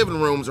kitchens and living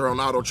rooms are on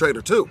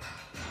AutoTrader too.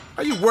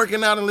 Are you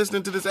working out and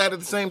listening to this ad at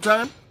the same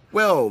time?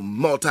 Well,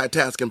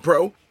 multitasking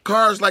pro,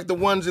 cars like the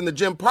ones in the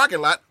gym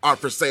parking lot are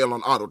for sale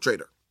on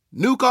AutoTrader.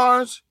 New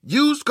cars,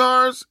 used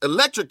cars,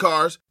 electric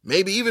cars,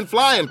 maybe even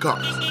flying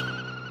cars.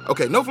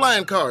 Okay, no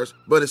flying cars,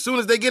 but as soon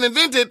as they get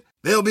invented,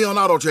 they'll be on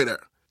AutoTrader.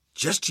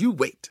 Just you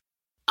wait.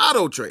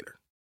 AutoTrader.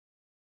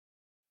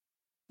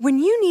 When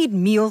you need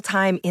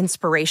mealtime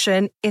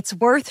inspiration, it's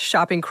worth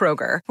shopping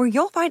Kroger, where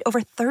you'll find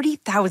over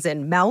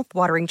 30,000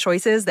 mouth-watering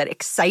choices that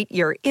excite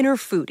your inner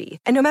foodie.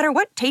 And no matter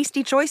what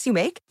tasty choice you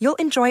make, you'll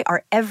enjoy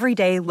our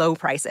everyday low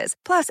prices,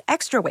 plus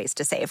extra ways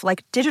to save,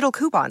 like digital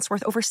coupons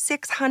worth over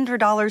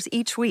 $600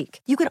 each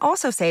week. You can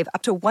also save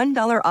up to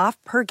 $1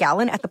 off per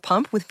gallon at the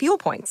pump with fuel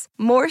points.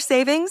 More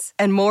savings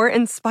and more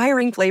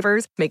inspiring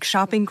flavors make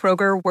shopping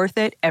Kroger worth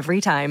it every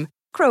time.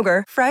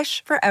 Kroger,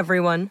 fresh for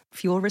everyone.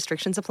 Fuel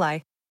restrictions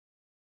apply.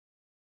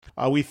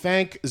 We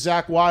thank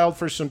Zakk Wylde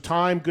for some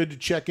time. Good to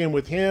check in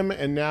with him.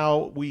 And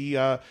now we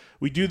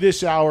do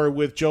this hour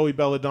with Joey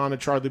Belladonna,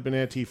 Charlie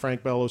Benanti,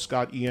 Frank Bello,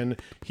 Scott Ian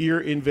here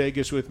in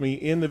Vegas with me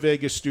in the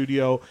Vegas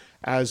studio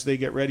as they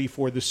get ready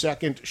for the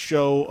second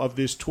show of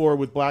this tour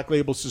with Black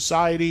Label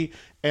Society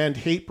and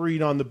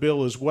Hatebreed on the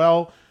bill as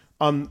well.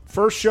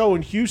 First show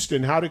in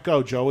Houston. How'd it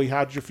go, Joey?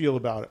 How did you feel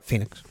about it?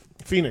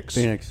 Phoenix,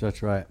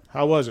 that's right.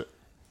 How was it?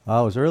 It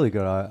was really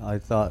good. I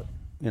thought,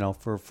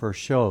 for a first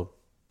show,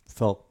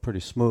 felt pretty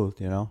smooth,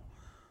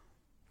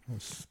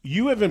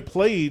 You haven't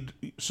played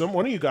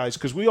one of you guys,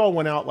 because we all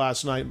went out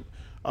last night.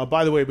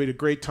 By the way, we had a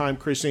great time.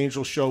 Chris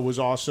Angel's show was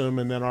awesome,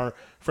 and then our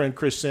friend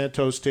Chris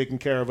Santos taking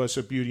care of us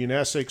at Beauty and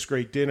Essex,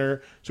 great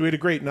dinner. So we had a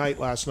great night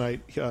last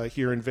night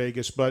here in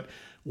Vegas. But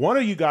one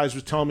of you guys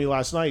was telling me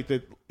last night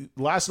that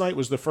last night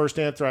was the first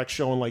Anthrax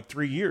show in like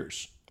 3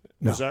 years.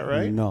 Is that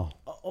right? No.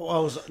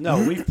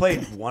 No, we've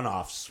played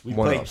one-offs. We've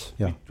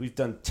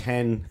done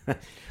 10.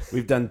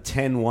 We've done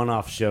 10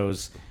 one-off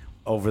shows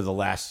over the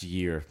last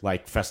year,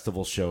 like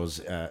festival shows,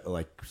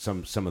 like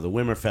some of the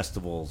Wimmer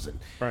festivals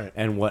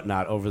and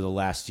whatnot over the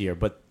last year.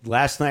 But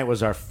last night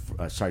was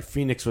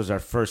Phoenix was our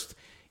first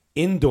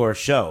indoor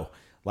show,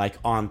 like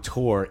on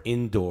tour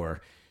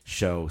indoor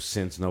show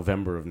since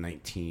November of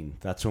 2019.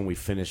 That's when we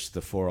finished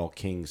the For All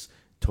Kings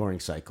touring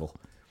cycle.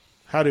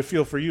 How did it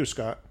feel for you,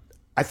 Scott?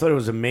 I thought it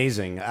was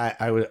amazing. I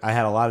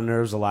had a lot of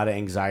nerves, a lot of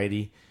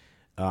anxiety.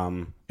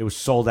 It was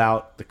sold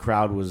out. The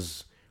crowd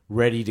was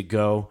ready to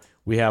go.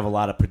 We have a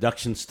lot of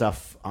production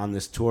stuff on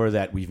this tour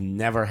that we've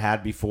never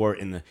had before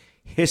in the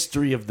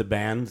history of the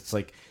band. It's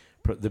like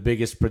the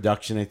biggest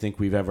production I think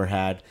we've ever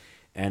had.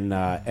 And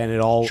it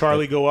all...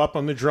 Charlie go up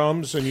on the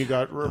drums and you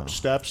got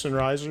steps and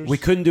risers? We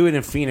couldn't do it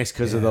in Phoenix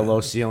because of the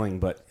low ceiling,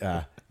 but...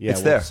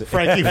 it's there.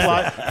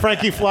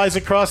 Frankie flies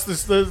across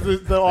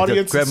the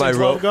audience grab my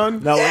rope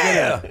gun. No,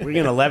 we're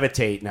gonna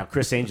levitate now.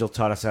 Chris Angel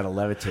taught us how to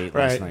levitate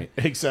last night.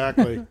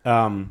 Exactly.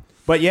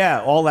 But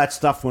yeah, all that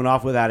stuff went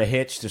off without a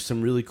hitch. There's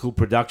some really cool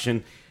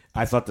production.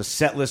 I thought the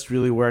set list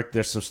really worked.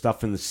 There's some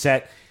stuff in the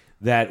set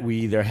that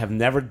we either have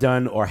never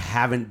done or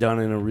haven't done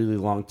in a really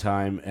long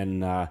time.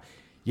 And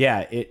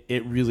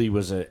it really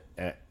was an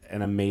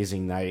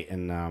amazing night,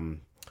 and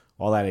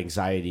all that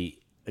anxiety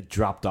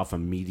dropped off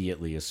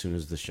immediately as soon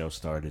as the show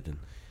started, and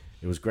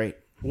it was great.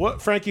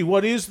 Frankie,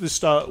 what is the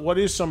stuff? What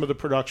is some of the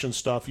production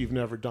stuff you've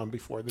never done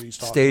before that he's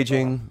talking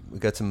Staging. about? We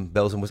got some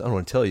bells and whistles. I don't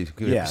want to tell you.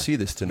 You have to see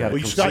this tonight.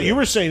 Well, Scott, you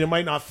were saying it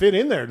might not fit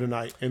in there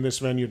tonight, in this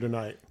venue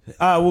tonight.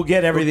 We'll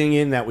get everything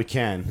in that we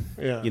can.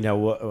 Yeah.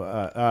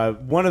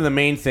 One of the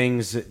main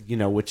things,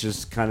 which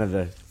is kind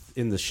of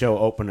in the show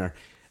opener.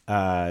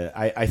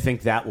 I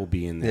think that will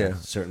be in there. Yeah.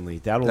 Certainly,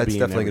 that'll be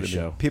in every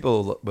show.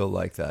 People will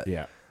like that.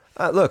 Yeah.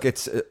 Look,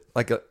 it's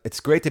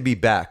it's great to be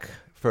back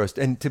first,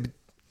 and to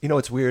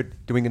it's weird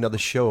doing another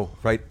show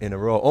right in a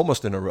row,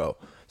 almost in a row.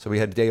 So we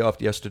had a day off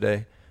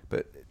yesterday,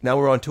 but now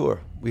we're on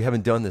tour. We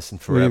haven't done this in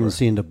forever. We haven't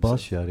seen the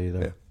bus yet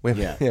either. We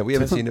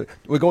haven't seen it.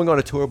 We're going on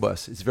a tour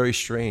bus. It's very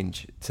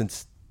strange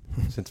since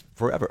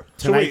forever.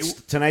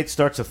 Tonight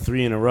starts a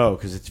 3 in a row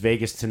because it's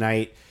Vegas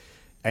tonight.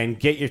 And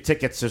get your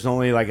tickets. There's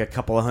only like a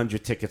couple of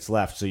hundred tickets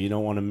left, so you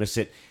don't want to miss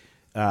it.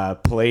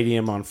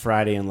 Palladium on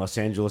Friday in Los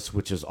Angeles,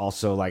 which is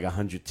also like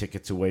 100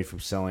 tickets away from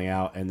selling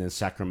out, and then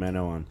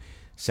Sacramento on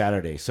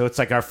Saturday. So it's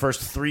like our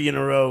first 3 in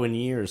a row in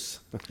years.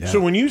 Yeah.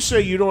 So when you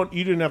say you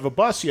didn't have a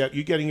bus yet,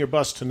 you getting your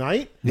bus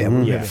tonight? Yeah,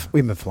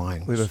 we've been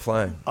flying. We've been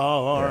flying. Oh,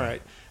 all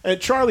right. And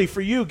Charlie, for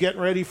you, getting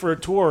ready for a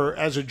tour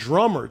as a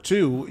drummer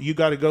too, you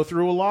got to go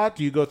through a lot.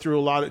 Do you go through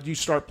a lot? Do you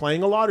start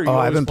playing a lot? Or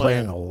I've been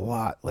playing a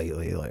lot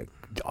lately, like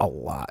a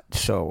lot.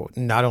 So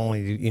not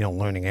only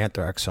learning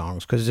Anthrax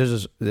songs, because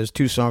there's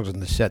 2 songs in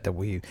the set that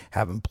we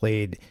haven't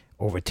played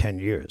over 10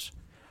 years.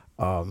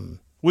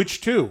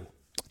 Which 2?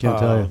 Can't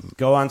tell you.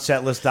 Go on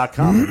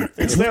setlist.com.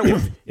 It's there.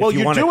 If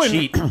you want to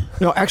cheat.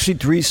 No, actually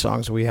 3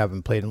 songs we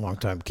haven't played in a long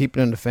time. Keep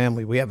It in the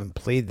Family. We haven't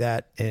played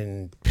that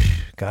in,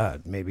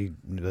 God, maybe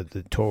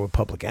the tour with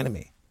Public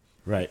Enemy.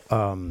 Right.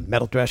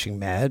 Metal Thrashing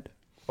Mad.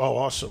 Oh,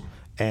 awesome.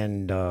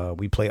 And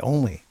we play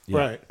Only.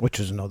 Right. Which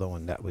is another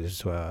one that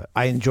was,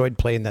 I enjoyed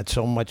playing that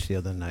so much the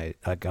other night.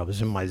 Like I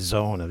was in my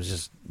zone. I was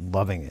just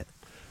loving it.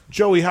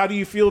 Joey, how do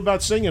you feel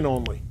about singing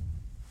Only?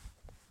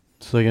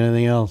 It's like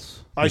anything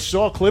else. I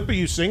saw a clip of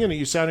you singing it.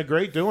 You sounded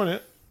great doing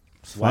it.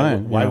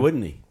 Why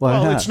wouldn't he?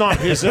 Well, it's not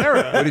his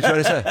era. What are you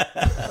trying to say?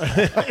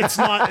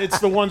 It's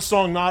the one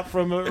song not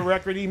from a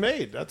record he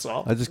made. That's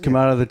all. I just come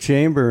out of the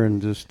chamber and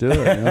just do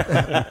it.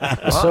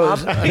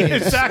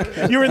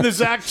 Zakk, you're in the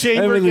Zakk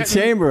chamber. I'm in the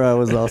chamber. I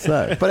was all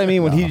set. But I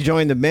mean, when he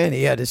joined the band,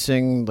 he had to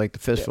sing like the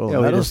Fistful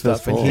of Metal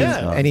stuff,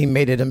 and he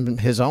made it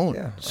his own.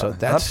 Yeah. So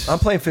that's I'm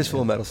playing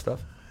Fistful of Metal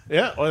stuff.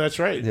 Yeah, that's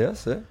right.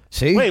 Yes.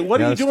 See? Wait, what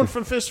are you doing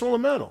from Fistful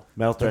of Metal?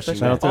 Metal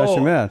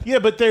Thrashing Mad. Yeah,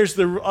 but there's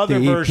the other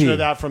The version EP. of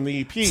that from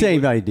the EP.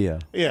 Same idea.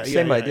 Yeah,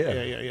 Same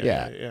idea.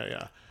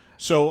 Yeah.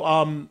 So,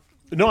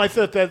 no, I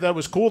thought that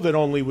was cool that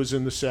Only was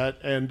in the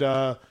set, and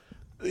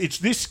it's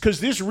this because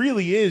this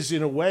really is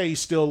in a way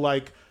still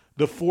like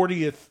the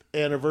 40th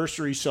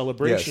anniversary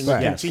celebration,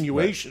 Yes.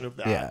 continuation of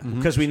that. Yeah.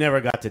 Because we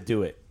never got to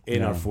do it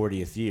in our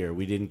 40th year.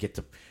 We didn't get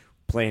to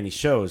play any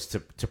shows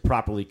to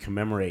properly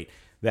commemorate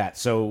that.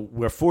 So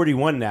we're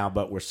 41 now,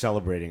 but we're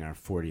celebrating our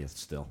 40th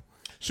still.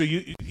 So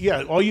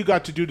all you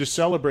got to do to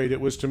celebrate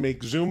it was to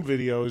make Zoom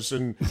videos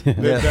and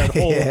that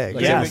whole thing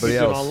that you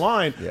did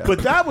online. Yeah.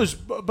 But that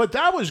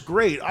was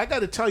great. I got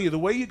to tell you, the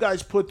way you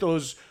guys put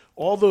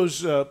all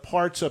those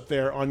parts up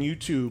there on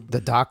YouTube, the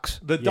docs.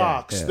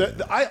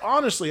 I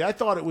honestly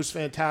thought it was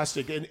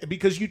fantastic, and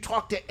because you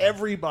talked to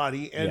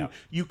everybody and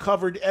you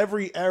covered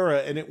every era,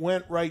 and it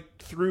went right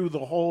through the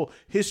whole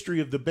history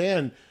of the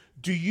band.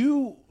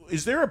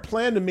 Is there a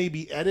plan to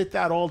maybe edit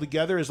that all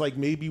together as like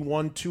maybe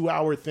 1-2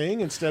 hour thing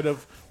instead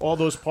of all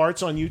those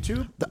parts on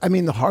YouTube? I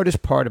mean, the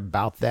hardest part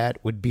about that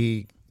would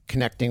be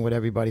connecting with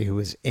everybody who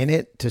is in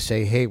it to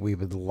say, hey, we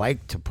would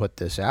like to put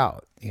this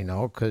out,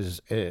 because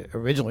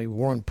originally we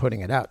weren't putting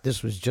it out.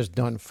 This was just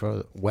done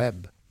for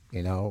web,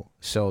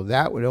 So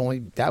that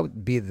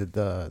would be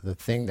the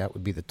thing that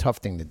would be the tough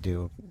thing to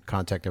do,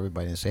 contact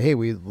everybody and say, hey,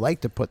 we'd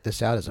like to put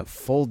this out as a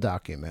full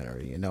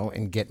documentary,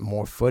 and get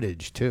more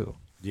footage too.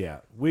 Yeah,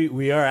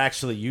 we are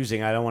actually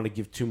using, I don't want to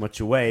give too much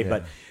away,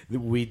 but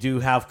we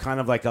do have kind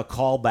of like a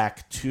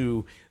callback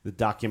to the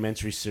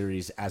documentary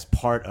series as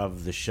part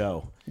of the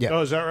show. Yeah.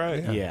 Oh, is that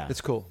right? Yeah.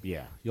 It's cool.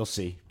 Yeah, you'll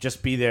see.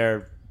 Just be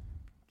there,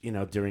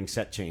 during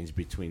set change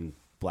between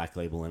Black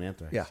Label and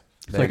Anthrax. Yeah.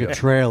 It's like a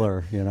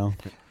trailer, And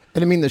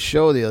I mean, the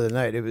show the other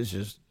night, it was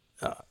just,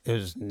 it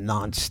was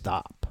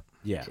nonstop.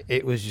 Yeah.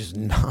 It was just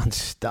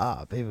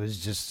nonstop. It was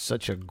just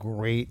such a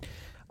great...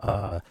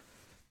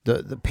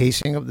 The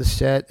pacing of the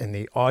set and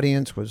the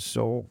audience was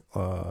so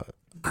I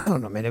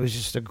don't know, man. It was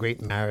just a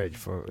great marriage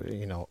for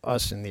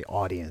us and the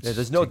audience. Yeah,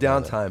 there's no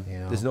together,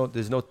 downtime.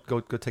 There's no go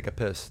take a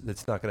piss.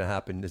 That's not going to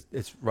happen.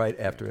 It's right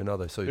after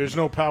another. So there's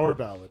no power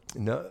ballad.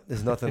 No,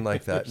 there's nothing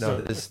like that. No,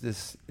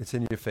 this it's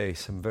in your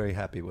face. I'm very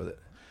happy with it.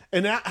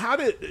 And how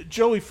did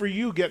Joey, for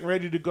you, getting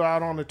ready to go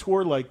out on a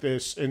tour like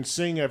this and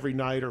sing every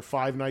night or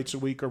 5 nights a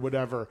week or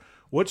whatever?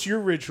 What's your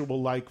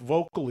ritual like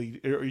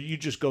vocally, or you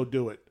just go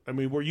do it? I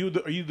mean, are you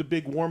the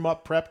big warm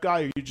up prep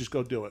guy, or you just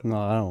go do it?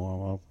 No, I don't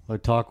warm up. I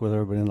talk with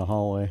everybody in the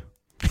hallway.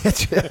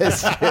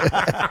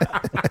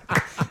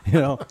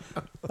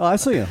 I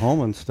sing at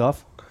home and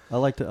stuff. I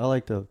like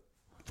to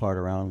fart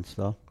around and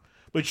stuff.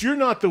 But you're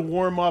not the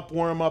warm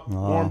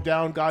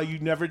down guy. You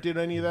never did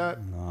any of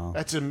that. No,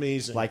 that's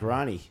amazing. Like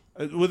Ronnie.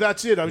 Well,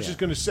 that's it. I was just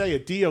going to say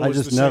it. Dio was I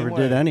just the never same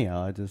did way.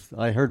 anyhow.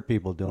 I heard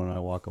people doing it. I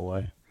walk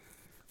away.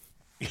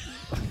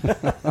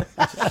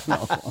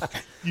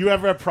 You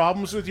ever have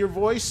problems with your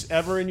voice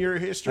ever in your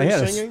history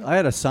singing? I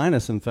had a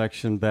sinus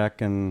infection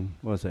back in,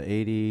 what was it,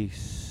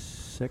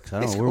 86? I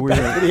don't know. Where we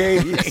were.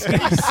 86.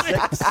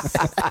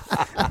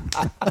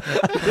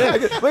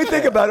 Let me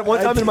think about it.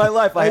 One time in my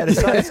life, I had a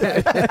sinus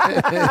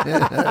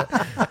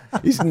infection.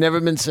 He's never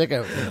been sick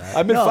of it.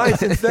 I've been fine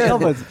since then. No,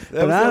 but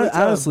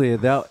honestly,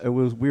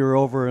 we were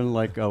over in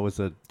was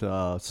it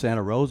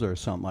Santa Rosa or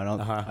something?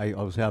 I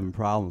was having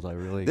problems.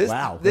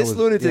 This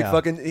lunatic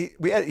fucking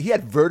he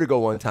had vertigo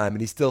one time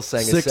and he still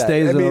sang 6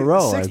 days in a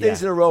row. 6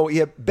 days in a row. He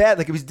had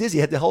he was dizzy.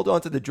 He had to hold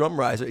on to the drum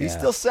riser. He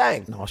still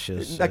sang.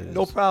 Nauseous.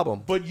 No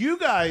problem. But you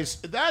guys,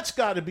 that's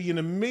got to be an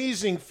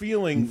amazing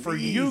feeling for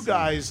you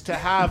guys to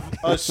have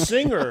a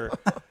singer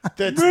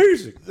that's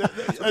amazing.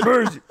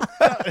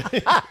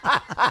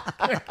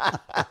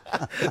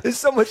 There's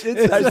so much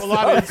insight. There's a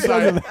lot of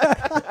inside.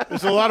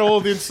 There's a lot of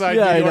old inside.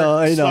 Yeah, New York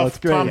I know. Stuff, It's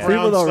great. Tom Brown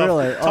People don't stuff.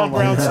 realize. Tom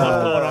Brown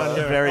stuff going on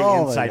here. Very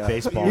inside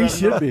baseball. He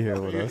should be here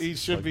with us. He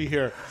should be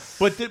here.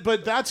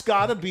 But that's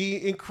got to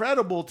be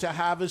incredible to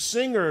have a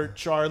singer,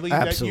 Charlie,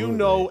 Absolutely. that you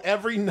know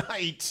every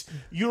night.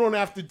 You don't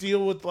have to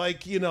deal with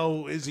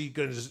is he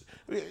going to...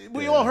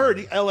 We all heard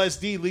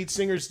LSD, lead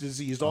singer's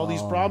disease, all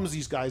these problems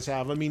these guys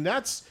have. I mean,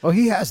 that's... Oh,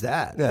 he has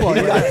that.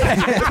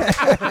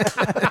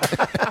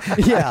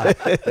 Yeah.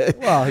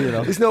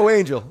 Well, he's no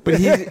angel. But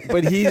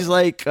he's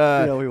like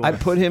I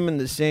put him in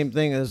the same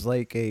thing as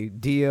like a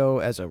Dio,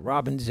 as a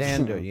Robin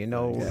Zander,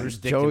 Bruce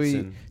Joey,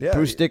 Dickinson.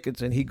 Bruce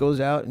Dickinson. He goes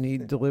out and he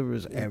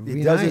delivers every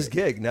He does night. his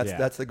gig. And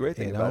that's the great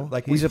thing about it.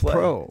 Like he's a play.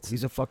 pro.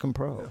 He's a fucking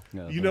pro.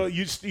 Yeah,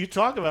 You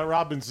talk about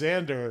Robin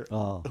Zander,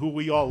 who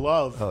we all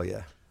love. Oh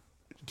yeah.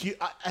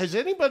 Has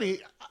anybody?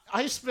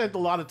 I spent a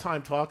lot of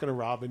time talking to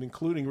Robin,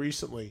 including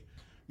recently.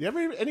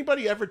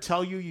 Anybody ever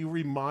tell you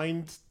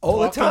remind all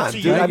the time?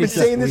 Dude, I've been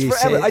saying this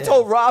forever. I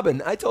told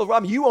Robin,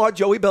 you are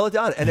Joey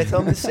Belladonna, and I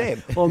tell him the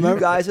same. You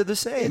guys are the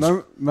same.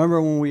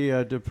 Remember when we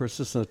did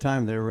Persistent of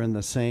Time? They were in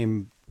the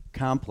same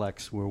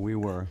complex where we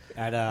were,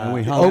 and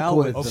we hung out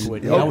with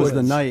them. That was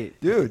the night,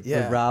 dude.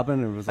 Yeah, with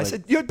Robin. It was. I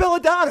said, "You're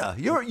Belladonna.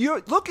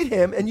 You're. Look at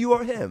him, and you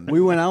are him."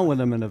 We went out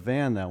with him in a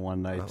van that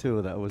one night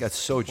too. That was got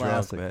so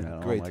classic, drunk, man. Oh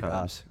Great my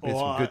times. God. We had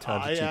some good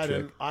times with Cheap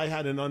Trick. I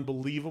had an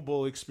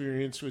unbelievable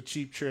experience with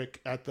Cheap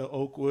Trick at the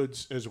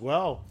Oakwoods as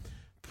well.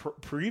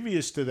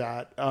 Previous to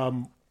that,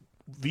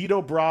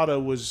 Vito Bratta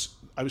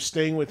I was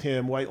staying with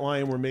him. White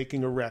Lion were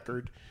making a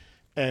record.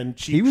 And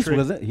Cheap Trick,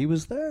 with it. He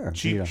was there.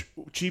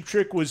 Cheap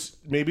Trick was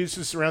maybe this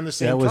is around the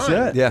same time. That was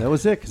time. it. Yeah, that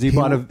was it because he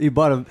bought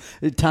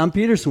a Tom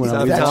Peterson went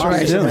out. That's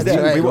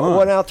right. We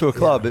went out to a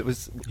club. It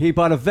was he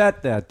bought a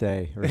vet that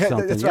day or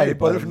something. That's right. He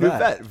bought a new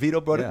vet.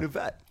 Vito bought a new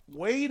vet.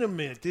 Wait a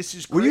minute. This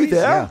is crazy. Were you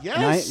there?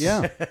 Yes.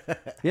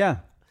 Yeah.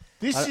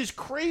 This is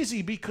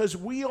crazy because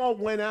we all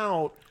went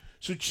out.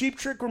 So Cheap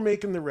Trick were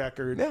making the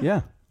record.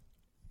 Yeah.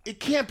 It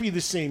can't be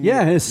the same.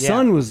 Yeah, year. his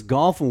son was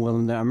golfing with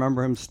him. I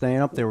remember him staying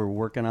up. They were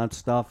working on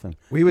stuff, and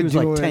he was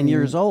like 10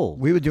 years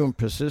old. We were doing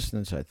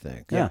Persistence, I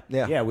think. Yeah.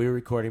 We were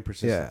recording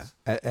Persistence.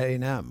 Yeah, at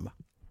A&M.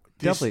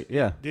 Definitely,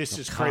 yeah. This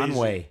is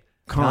Conway.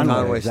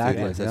 Conway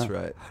exactly. Studios, that's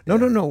right.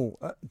 No.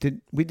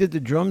 We did the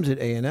drums at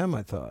A&M,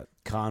 I thought.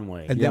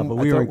 Conway. And yeah, then but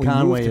we were in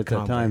Conway at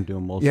Conway. the time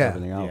doing most of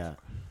everything else.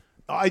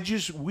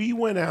 Yeah. We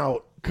went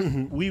out.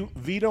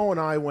 Vito and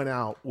I went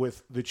out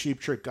with the Cheap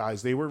Trick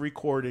guys. They were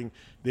recording.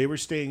 They were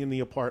staying in the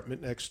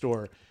apartment next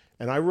door.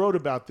 And I wrote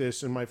about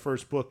this in my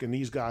first book, and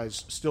these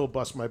guys still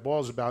bust my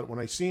balls about it when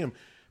I see them,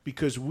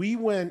 because we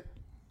went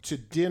to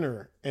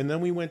dinner, and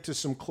then we went to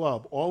some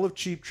club, all of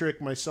Cheap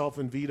Trick, myself,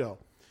 and Vito.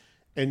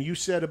 And you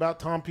said about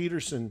Tom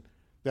Peterson,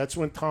 that's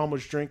when Tom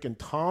was drinking.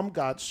 Tom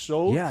got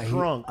so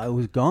drunk. I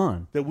was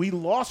gone. That we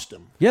lost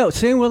him. Yeah,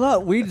 same with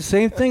us.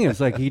 Same thing. It's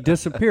like he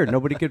disappeared.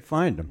 Nobody could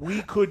find him.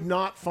 We could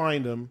not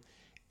find him.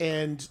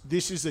 And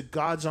this is a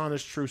God's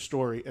honest true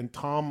story. And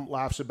Tom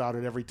laughs about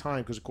it every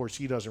time because, of course,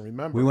 he doesn't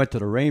remember. We went to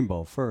the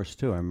Rainbow first,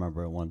 too. I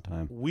remember at one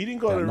time. We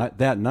didn't go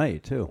that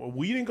night, too.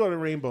 We didn't go to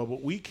Rainbow,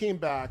 but we came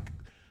back.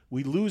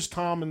 We lose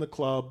Tom in the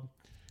club.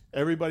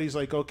 Everybody's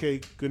like,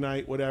 okay, good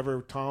night,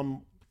 whatever.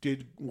 Tom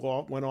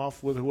went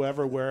off with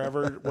whoever,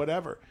 wherever,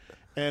 whatever.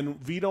 And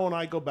Vito and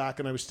I go back,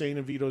 and I was staying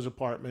in Vito's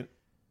apartment.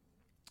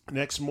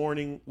 Next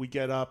morning, we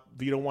get up.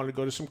 Vito wanted to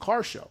go to some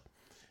car show.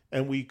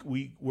 And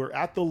we were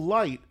at the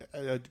light.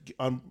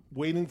 I'm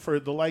waiting for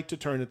the light to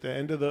turn at the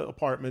end of the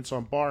apartments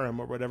on Barham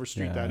or whatever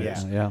street that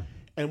is. Yeah.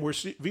 And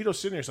Vito's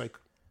sitting there. He's like,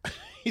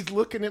 he's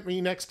looking at me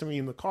next to me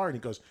in the car, and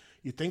he goes,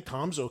 "You think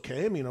Tom's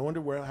okay? I mean, I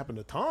wonder what happened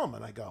to Tom."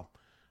 And I go,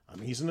 "I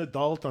mean, he's an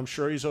adult. I'm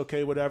sure he's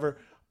okay. Whatever."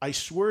 I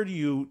swear to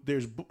you,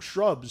 there's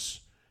shrubs,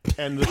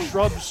 and the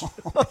shrubs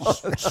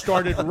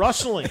started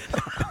rustling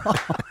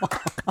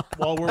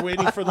while we're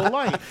waiting for the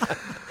light.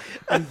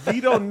 And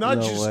Vito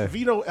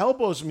Vito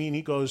elbows me, and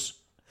he goes,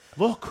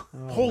 "Look,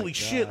 holy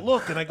shit,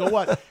 look." And I go,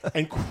 "What?"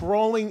 And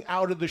crawling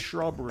out of the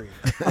shrubbery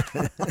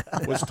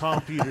was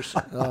Tom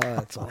Peterson. Oh,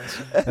 that's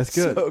awesome. That's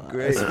good. So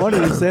great. It's funny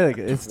you say that.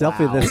 It's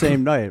definitely the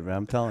same night, man.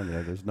 I'm telling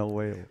you, there's no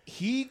way.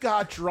 He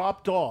got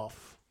dropped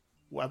off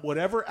at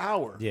whatever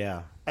hour.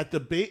 Yeah. At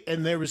the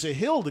and there was a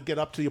hill to get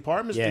up to the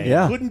apartments. Yeah, and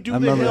yeah. He couldn't do I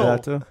the remember hill.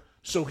 that too.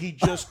 So he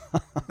just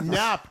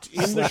napped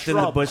in the Slept shrubs.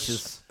 in the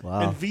bushes.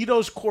 Wow. And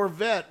Vito's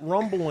Corvette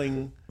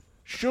rumbling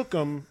shook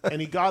him, and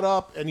he got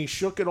up and he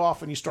shook it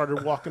off and he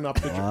started walking up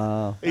the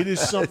driveway. It is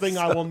something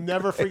I will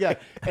never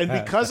forget. And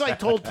because I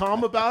told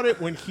Tom about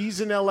it, when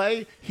he's in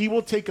L.A., he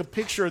will take a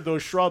picture of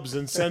those shrubs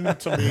and send them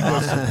to me. He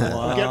goes,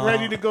 I'm getting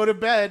ready to go to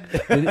bed.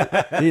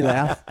 Did he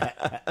laugh?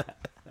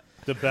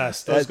 The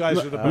best. Those guys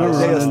are the I remember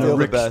best. running to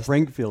Rick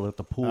Springfield at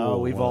the pool. Oh,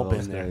 we've all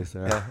been there.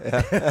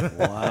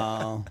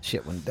 Wow.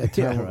 Shit, when that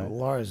time when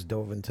Lars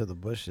dove into the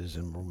bushes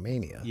in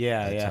Romania.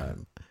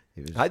 Time,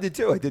 I did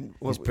too. I didn't.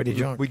 He's pretty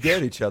drunk. We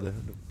dared each other.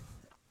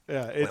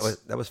 Yeah,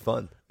 that was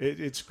fun.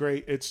 It's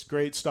great. It's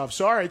great stuff.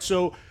 So, all right.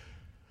 So,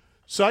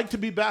 psyched to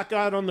be back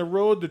out on the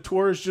road. The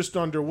tour is just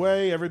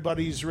underway.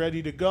 Everybody's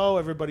ready to go.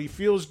 Everybody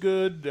feels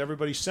good.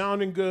 Everybody's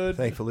sounding good.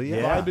 Thankfully,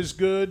 yeah. Vibe is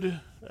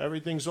good.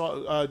 Everything's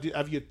all.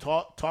 Have you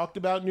talked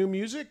about new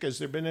music? Has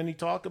there been any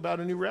talk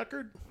about a new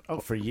record? Oh,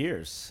 for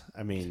years.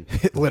 I mean,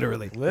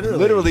 literally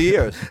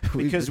years.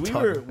 Because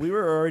we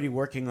were already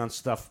working on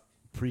stuff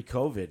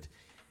pre-COVID.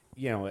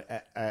 You know,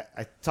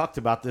 I talked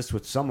about this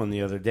with someone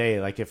the other day.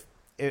 Like if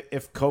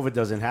COVID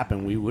doesn't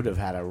happen, we would have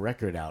had a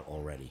record out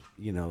already.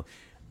 You know,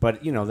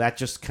 but you know that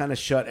just kind of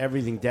shut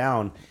everything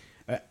down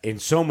in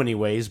so many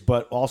ways.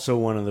 But also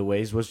one of the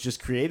ways was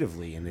just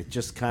creatively, and it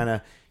just kind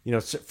of. You know,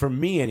 for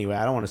me anyway,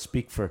 I don't want to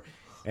speak for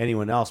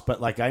anyone else,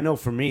 but like I know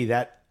for me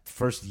that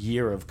first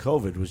year of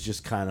COVID was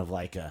just kind of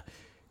like a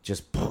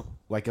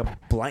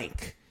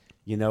blank.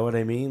 You know what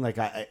I mean? Like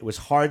it was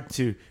hard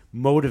to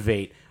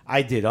motivate.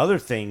 I did other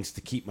things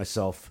to keep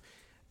myself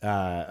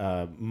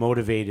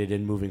motivated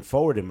and moving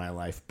forward in my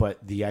life,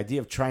 but the idea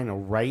of trying to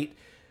write,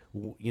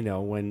 you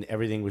know, when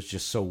everything was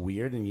just so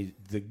weird and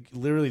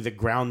literally the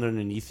ground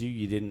underneath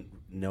you didn't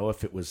know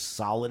if it was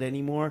solid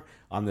anymore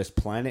on this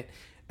planet.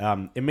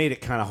 It made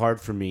it kind of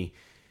hard for me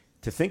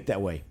to think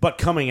that way. But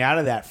coming out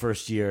of that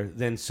first year,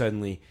 then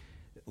suddenly,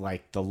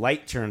 like the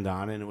light turned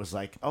on, and it was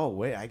like, oh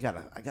wait, I got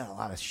a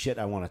lot of shit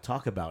I want to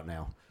talk about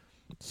now.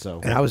 So,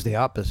 and I was the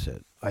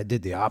opposite. I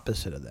did the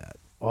opposite of that.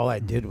 All I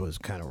did was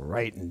kind of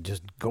write and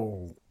just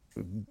go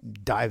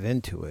dive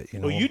into it. You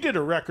know, well, you did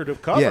a record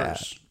of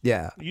covers.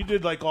 Yeah. You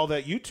did like all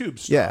that YouTube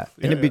stuff. Yeah,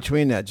 and in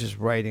between that, just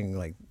writing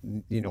like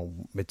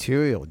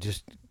material,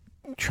 just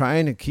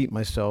trying to keep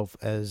myself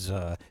as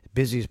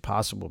busy as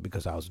possible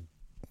because I was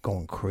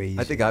going crazy.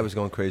 I think I was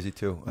going crazy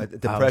too.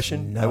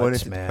 Depression. I went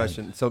into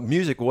depression. So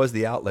music was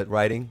the outlet.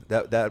 Writing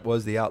that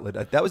was the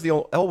outlet. That was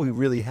all we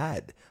really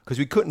had because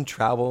we couldn't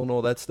travel and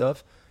all that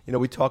stuff. You know,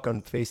 we talk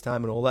on FaceTime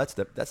and all that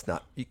stuff. That's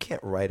not. You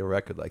can't write a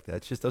record like that.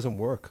 It just doesn't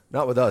work.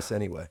 Not with us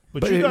anyway.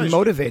 But it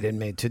motivated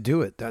me to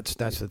do it. That's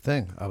the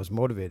thing. I was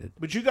motivated.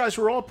 But you guys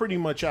were all pretty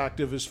much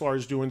active as far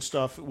as doing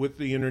stuff with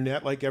the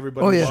internet, like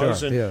everybody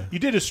was. And you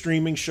did a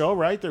streaming show,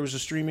 right? There was a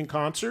streaming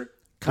concert.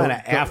 Kind of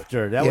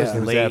after that was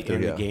late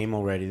in the game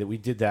already. That we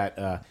did that.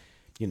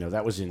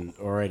 That was in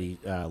already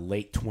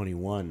late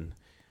 21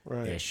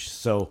 ish.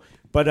 So,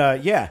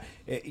 but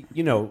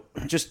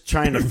just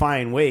trying to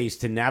find ways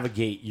to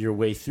navigate your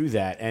way through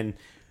that, and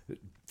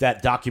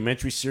that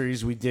documentary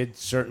series we did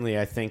certainly,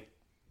 I think,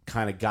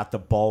 kind of got the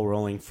ball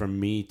rolling for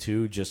me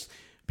too, just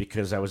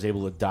because I was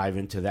able to dive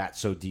into that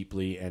so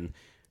deeply and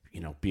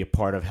be a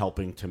part of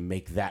helping to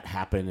make that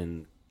happen,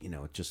 and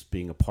just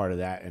being a part of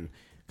that and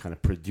kind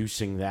of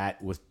producing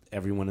that with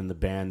everyone in the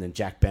band, and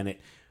Jack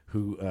Bennett,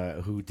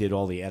 who did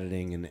all the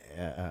editing and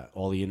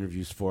all the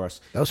interviews for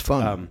us. That was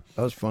fun.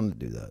 That was fun to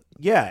do that.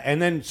 Yeah,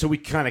 and then so we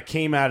kind of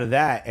came out of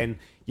that, and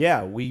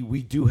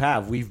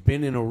we've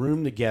been in a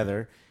room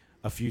together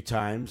a few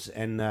times,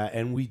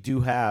 and we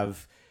do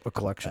have a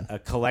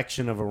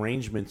collection of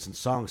arrangements and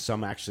songs.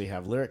 Some actually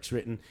have lyrics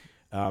written,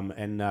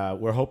 and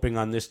we're hoping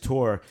on this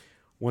tour,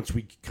 once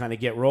we kind of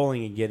get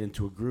rolling and get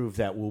into a groove,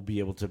 that we'll be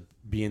able to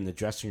be in the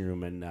dressing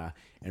room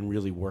and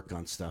really work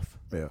on stuff.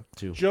 Yeah.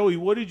 Too. Joey,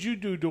 what did you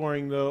do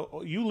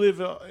you live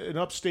in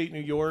upstate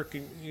New York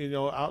and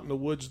out in the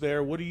woods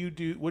there? What did you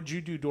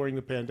do during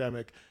the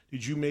pandemic?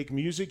 Did you make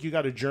music? You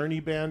got a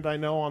Journey band, I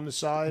know, on the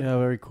side. Yeah,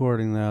 we're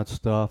recording that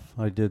stuff.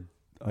 I did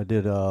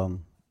a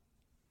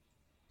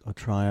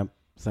Triumph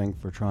thing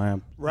for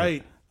Triumph.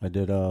 Right. I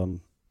did I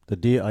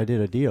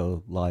did a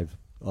Dio live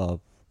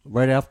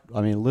right after.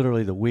 I mean,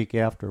 literally the week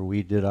after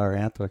we did our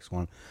Anthrax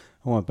one.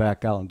 I went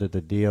back out and did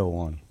the Dio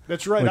one.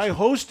 That's right. I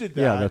hosted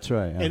that. Yeah, that's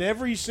right. Yeah. And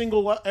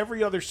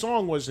every other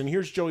song was, and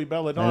here's Joey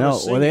Belladonna I know.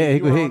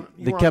 singing. Well,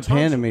 they kept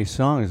handing me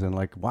songs, and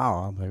like,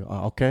 wow, I'm like,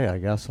 okay, I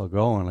guess I'll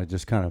go. And I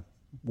just kind of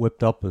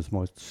whipped up as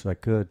much as I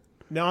could.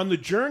 Now, on the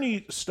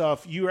Journey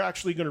stuff, you were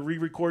actually going to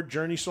re-record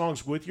Journey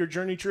songs with your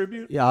Journey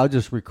tribute? Yeah, I'll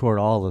just record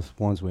all the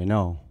ones we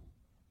know.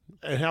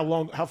 And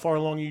how far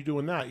along are you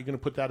doing that? You going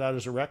to put that out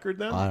as a record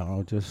then? I don't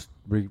know, just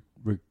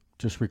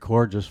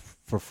record just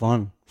for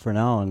fun for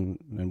now, and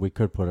we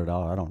could put it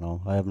out. I don't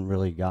know. I haven't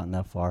really gotten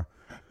that far.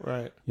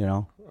 Right.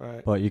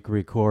 Right. But you can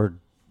record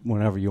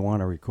whenever you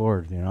want to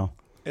record,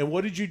 And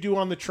what did you do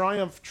on the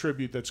Triumph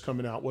tribute that's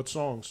coming out? What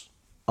songs?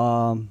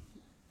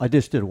 I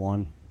just did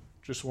one.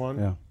 Just one?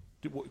 Yeah.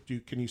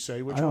 Can you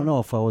say which one? I don't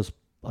know if I was,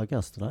 I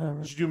guess, did I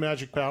ever? Did you do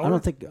Magic Power? I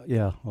don't think,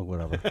 yeah, or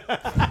whatever.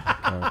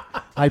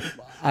 I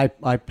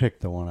I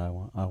picked the one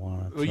I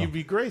wanted. Well, you'd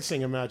be great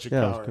singing Magic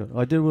yeah, Power. it was good.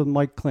 I did with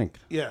Mike Klink.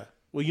 Yeah.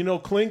 Well,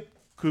 Klink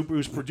Cooper,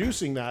 who's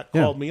producing that,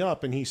 called me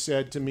up and he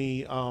said to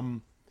me,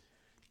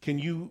 "Can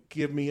you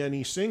give me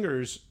any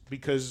singers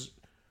because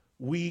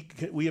we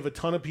have a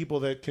ton of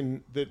people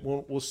that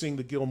will sing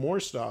the Gilmore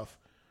stuff.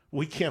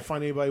 We can't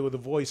find anybody with a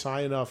voice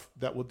high enough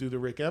that will do the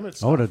Rick Emmett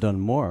stuff." I would have done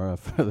more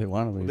if they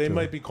wanted me. They to.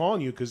 might be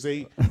calling you because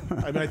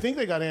I think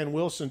they got Ann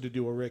Wilson to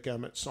do a Rick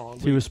Emmett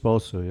song. He was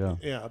supposed to, yeah.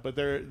 Yeah, but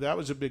that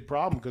was a big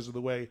problem because of the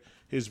way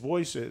his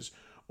voice is.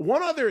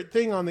 One other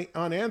thing on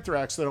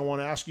Anthrax that I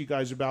want to ask you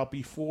guys about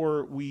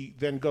before we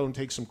then go and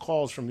take some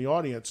calls from the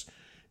audience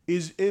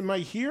is, I'm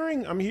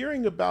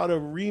hearing about a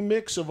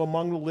remix of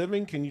Among the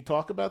Living. Can you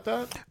talk about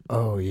that?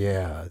 Oh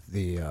yeah,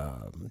 the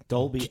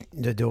Dolby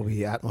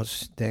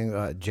Atmos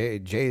thing.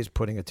 Jay is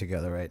putting it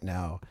together right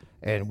now,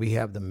 and we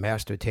have the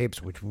master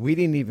tapes, which we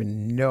didn't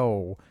even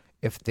know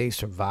if they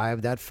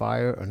survived that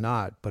fire or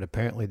not, but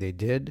apparently they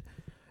did.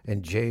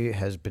 And Jay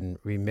has been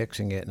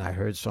remixing it, and I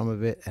heard some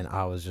of it, and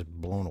I was just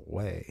blown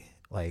away.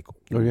 Like,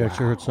 oh, you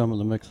actually wow. heard some of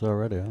the mix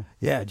already, huh?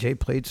 Yeah, Jay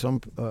played some,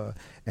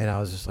 and I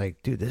was just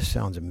like, dude, this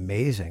sounds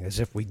amazing, as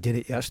if we did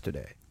it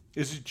yesterday.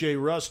 This is Jay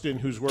Rustin,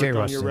 who's worked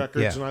on your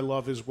records, and I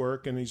love his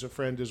work, and he's a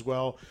friend as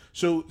well.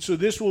 So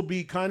this will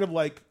be kind of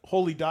like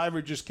Holy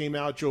Diver just came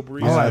out, Joe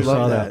Barisa. Oh, I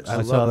love that.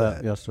 I saw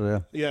that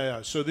yesterday.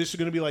 Yeah. So this is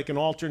going to be like an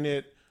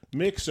alternate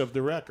mix of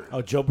the record.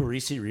 Oh, Joe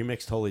Barisa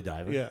remixed Holy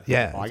Diver?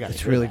 Yeah. Oh,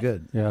 it's really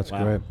good. Yeah, it's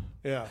great.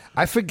 Yeah.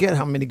 I forget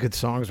how many good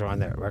songs are on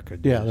that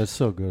record. Yeah, that's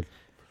so good.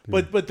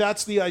 But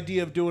that's the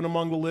idea of doing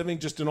Among the Living,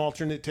 just an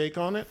alternate take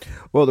on it?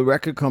 Well, the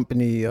record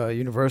company,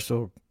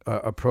 Universal,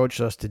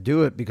 approached us to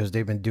do it because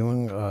they've been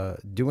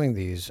doing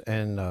these,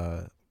 and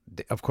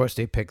of course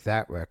they picked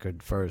that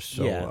record first.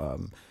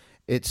 So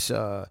it's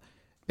going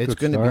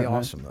to be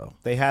awesome, though.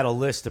 They had a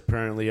list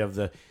apparently of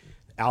the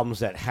albums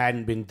that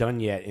hadn't been done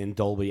yet in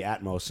Dolby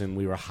Atmos, and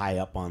we were high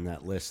up on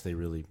that list. They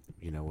really,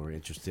 were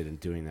interested in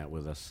doing that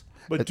with us.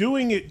 But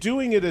doing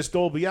it as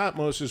Dolby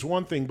Atmos is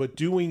one thing, but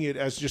doing it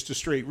as just a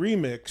straight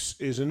remix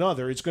is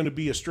another. It's going to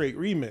be a straight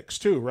remix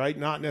too, right?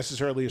 Not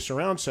necessarily a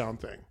surround sound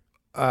thing.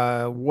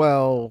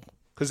 Well,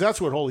 because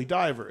that's what Holy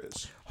Diver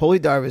is. Holy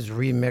Diver is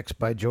remixed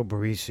by Joe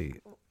Barisa,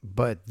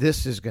 but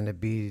this is going to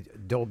be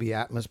Dolby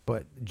Atmos.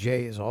 But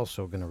Jay is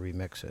also going to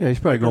remix it. Yeah, he's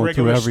probably going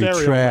through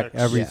every track,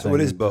 everything. So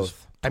it is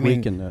both. I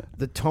mean,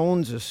 the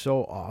tones are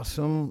so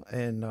awesome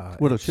and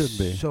what it should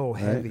be, so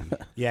heavy.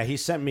 Yeah, he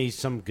sent me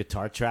some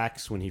guitar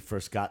tracks when he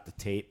first got the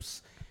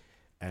tapes,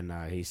 and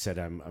he said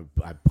I'm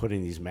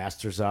putting these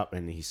masters up,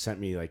 and he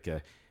sent me like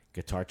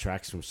guitar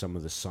tracks from some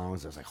of the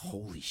songs. I was like,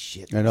 holy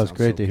shit! I know it's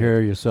great to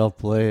hear yourself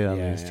play on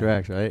these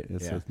tracks, right?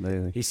 It's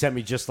amazing. He sent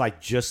me just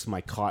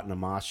my Caught in a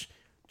Mosh,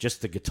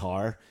 just the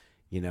guitar,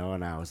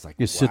 and I was like,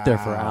 you sit there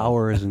for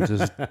hours and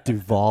just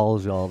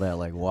divulge all that,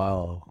 like,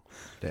 wow,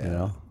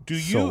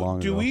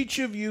 Do each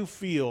of you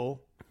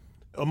feel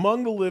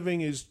Among the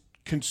Living is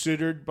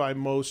considered by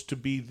most to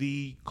be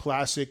the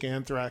classic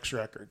Anthrax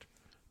record?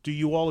 Do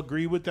you all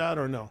agree with that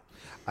or no?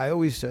 I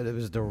always said it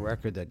was the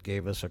record that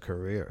gave us a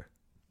career.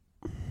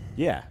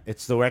 Yeah,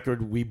 it's the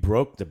record we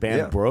broke. The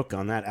band broke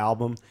on that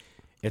album.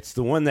 It's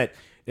the one that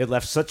it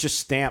left such a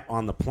stamp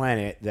on the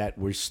planet that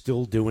we're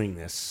still doing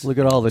this. Look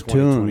at all the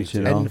tunes,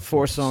 And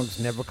 4 songs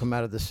never come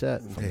out of the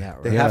set from that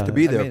record. They have to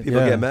be there.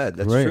 People get mad.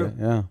 That's true.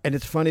 Yeah. And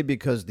it's funny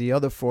because the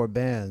other 4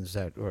 bands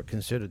that were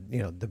considered,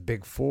 the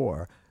big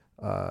 4,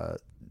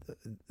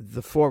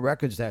 the 4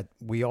 records that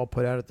we all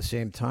put out at the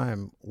same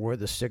time were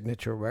the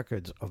signature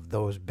records of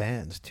those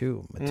bands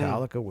too.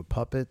 Metallica with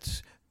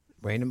Puppets,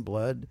 Rain and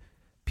Blood,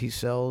 Peace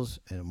Cells,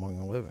 and Among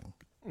the Living.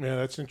 Yeah,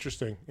 that's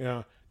interesting.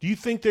 Yeah. Do you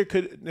think there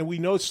could... Now we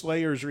know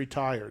Slayer's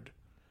retired,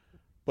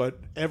 but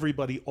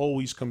everybody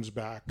always comes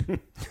back.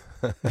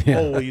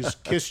 Always.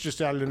 Kiss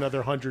just added another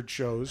 100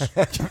 shows.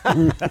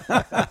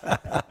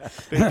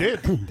 They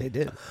did. They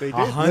did.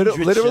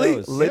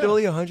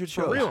 Literally 100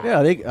 shows. For real.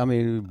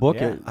 Yeah, book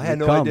it. I had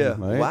no come, idea.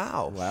 Right?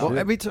 Wow. Well,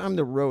 every time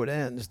the road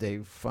ends, they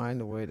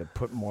find a way to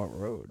put more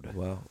road.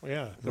 Wow.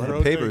 Yeah. A lot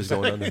of papers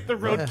going on there. The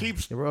road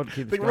keeps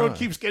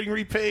getting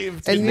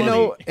repaved. And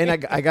and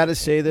I got to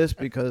say this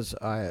because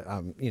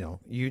I'm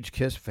huge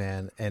Kiss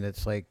fan, and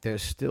it's like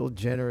there's still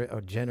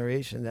a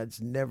generation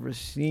that's never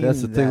seen.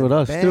 That's the thing with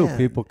us band. too.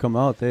 People come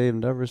out, they've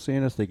never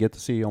seen us. They get to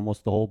see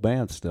almost the whole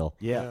band still.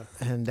 Yeah.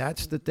 And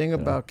that's the thing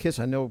about Kiss.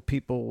 I know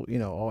people,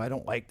 I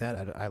don't like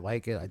that. I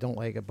like it. I don't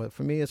like it. But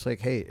for me, it's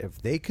like, hey,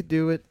 if they could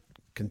do it,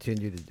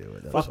 continue to do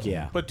it. That's Fuck all.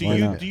 yeah. But do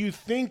you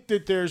think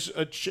that there's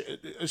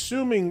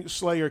assuming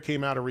Slayer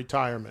came out of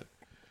retirement,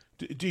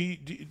 do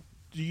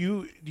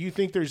you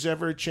think there's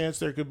ever a chance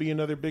there could be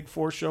another Big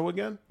 4 show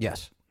again?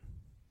 Yes.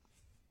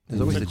 There's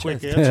always a a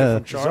quick chance. answer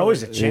from Charlie. There's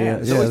always a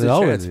chance. There's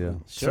always.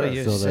 So Sure.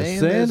 you're So they're saying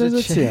there's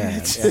there's a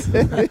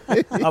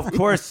chance. Of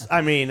course,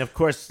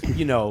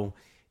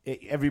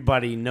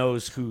 everybody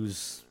knows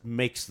who's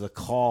makes the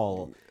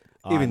call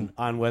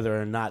on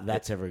whether or not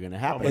that's ever going to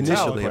happen.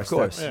 Initially, of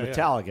course.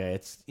 Metallica,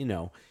 it's,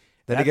 Then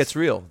it gets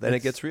real.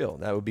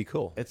 That would be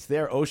cool. It's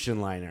their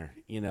ocean liner,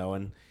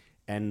 and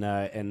and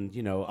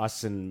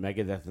us and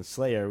Megadeth and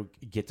Slayer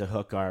get to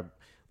hook our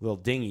little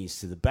dinghies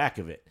to the back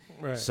of it.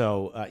 Right.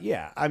 So,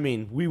 I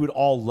mean, we would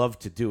all love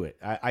to do it.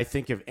 I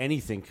think if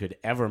anything could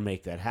ever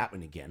make that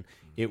happen again,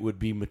 it would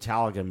be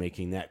Metallica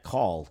making that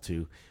call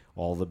to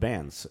all the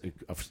bands.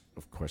 Of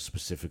course,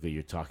 specifically,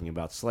 you're talking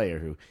about Slayer,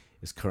 who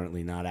is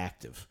currently not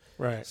active.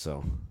 Right.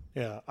 So,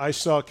 yeah, I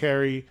saw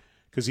Kerry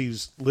because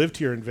he's lived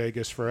here in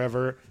Vegas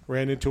forever.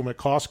 Ran into him at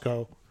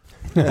Costco.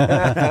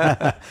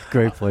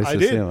 Great place I to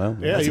did. see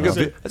him. Yeah,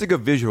 that's a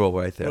good visual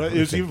right there. Well, it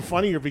was even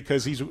funnier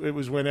because it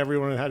was when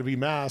everyone had to be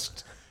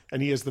masked,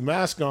 and he has the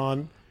mask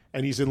on,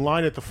 and he's in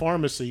line at the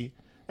pharmacy,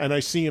 and I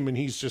see him, and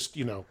he's just,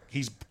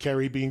 he's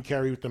Kerry being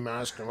Kerry with the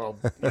mask and all,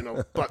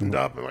 buttoned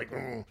up and like,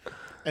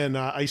 and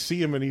I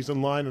see him, and he's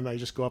in line, and I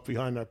just go up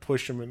behind, and I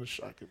push him in the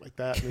shot like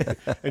that,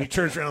 and he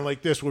turns around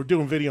like this. We're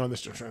doing video on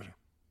this.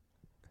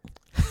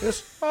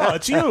 Oh,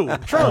 it's you,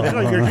 Trump.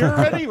 You're here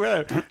already,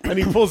 and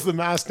he pulls the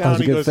mask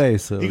down. He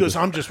goes,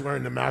 I'm just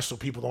wearing the mask so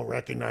people don't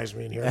recognize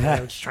me in here.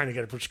 I'm just trying to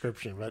get a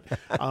prescription, but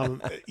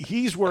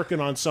he's working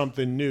on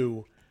something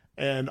new,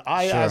 and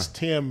I asked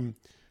him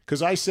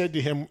because I said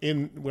to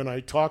him when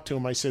I talked to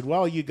him, I said,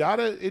 "Well, you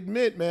gotta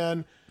admit,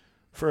 man,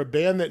 for a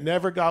band that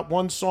never got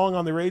one song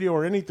on the radio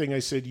or anything," I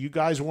said, "you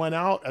guys went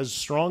out as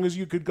strong as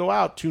you could go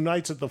out. 2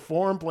 nights at the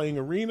Forum playing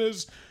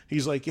arenas."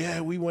 He's like,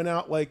 "Yeah, we went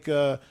out like."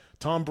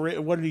 Tom Brady,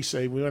 what did he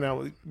say? We went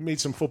out, made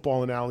some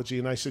football analogy,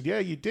 and I said, "Yeah,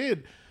 you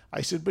did." I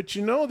said, "But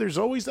there's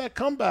always that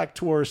comeback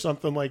tour or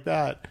something like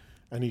that."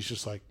 And he's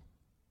just like,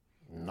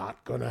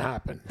 "Not gonna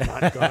happen.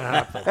 Not gonna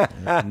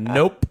happen."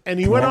 Nope. And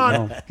he went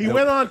on. He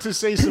went on to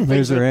say some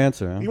things. There's your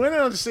answer. Huh? He went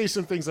on to say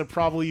some things that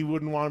probably you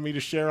wouldn't want me to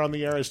share on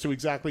the air as to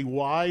exactly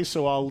why.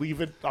 So I'll leave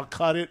it. I'll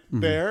cut it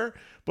there.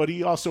 But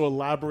he also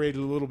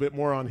elaborated a little bit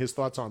more on his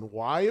thoughts on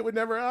why it would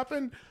never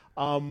happen.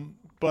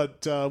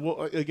 But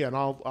again,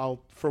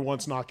 I'll for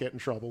once not get in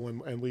trouble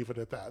and leave it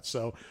at that.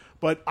 So,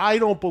 but I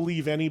don't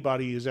believe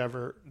nobody's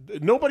ever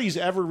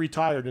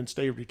retired and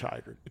stayed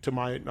retired, to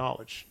my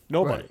knowledge.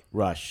 Nobody. Right.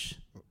 Rush.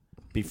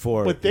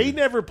 Before. But they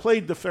never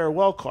played the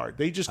farewell card.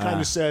 They just kind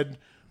of said,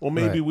 well,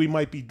 maybe we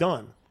might be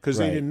done because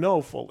they didn't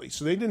know fully.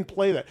 So they didn't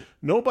play that.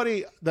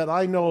 Nobody that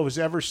I know of has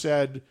ever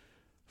said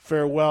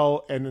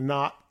farewell and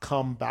not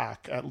come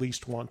back at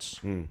least once.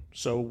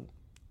 So,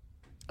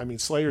 I mean,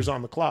 Slayer's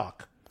on the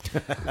clock.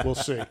 We'll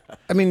see.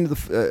 I mean,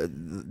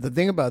 the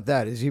thing about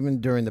that is even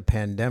during the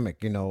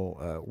pandemic,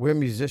 we're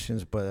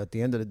musicians, but at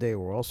the end of the day,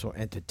 we're also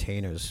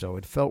entertainers. So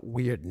it felt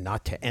weird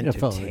not to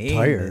entertain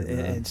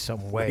in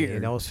some way,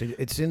 So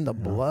it's in the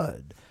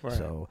blood. Right.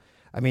 So,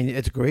 I mean,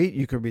 it's great.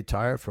 You could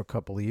retire for a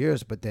couple of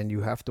years, but then you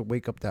have to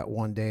wake up that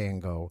one day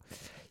and go,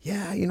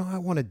 yeah, I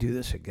want to do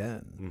this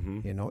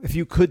again, if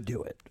you could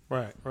do it.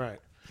 Right.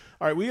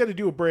 All right, we got to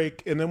do a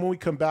break, and then when we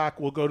come back,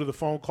 we'll go to the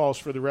phone calls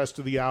for the rest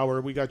of the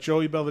hour. We got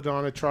Joey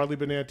Belladonna, Charlie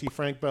Benanti,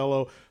 Frank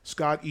Bello,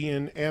 Scott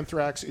Ian.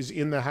 Anthrax is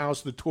in the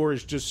house. The tour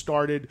has just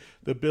started.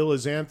 The bill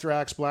is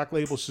Anthrax, Black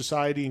Label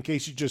Society. In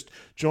case you just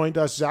joined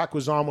us, Zakk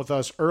was on with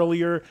us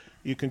earlier.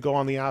 You can go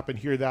on the app and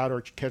hear that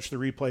or catch the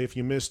replay if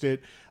you missed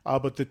it.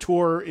 But the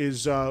tour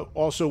is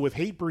also with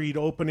Hatebreed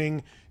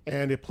opening,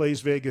 and it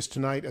plays Vegas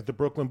tonight at the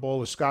Brooklyn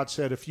Bowl. As Scott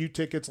said, a few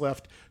tickets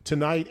left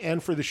tonight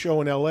and for the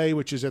show in L.A.,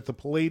 which is at the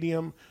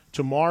Palladium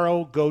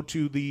tomorrow. Go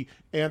to the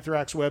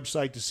Anthrax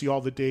website to see all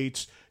the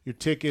dates, your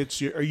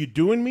tickets. Are you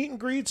doing meet and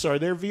greets? Are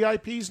there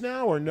VIPs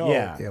now or no?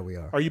 Yeah, we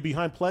are. Are you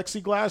behind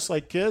plexiglass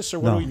like Kiss or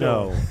what are we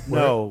doing?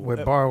 No.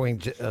 We're borrowing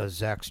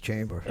Zack's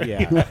chamber.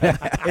 Yeah.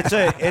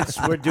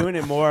 We're doing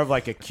it more of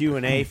like a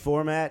Q&A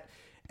format,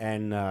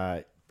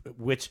 and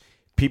which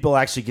people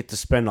actually get to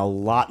spend a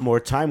lot more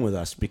time with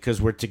us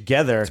because we're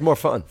together. It's more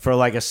fun. For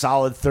like a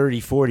solid 30,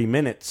 40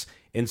 minutes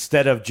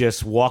instead of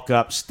just walk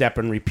up, step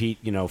and repeat,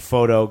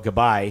 photo,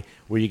 goodbye,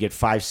 where you get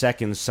 5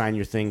 seconds, sign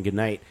your thing, good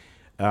night.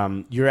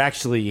 You're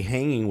actually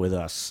hanging with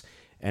us.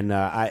 And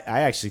I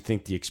actually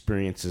think the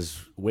experience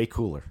is way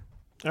cooler.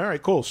 All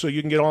right, cool. So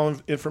you can get all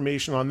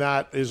information on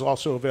that is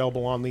also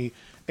available on the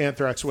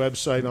Anthrax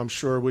website, I'm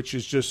sure, which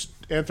is just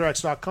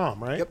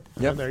anthrax.com, right? Yep.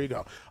 And there you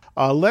go.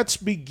 Let's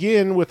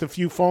begin with a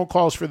few phone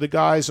calls for the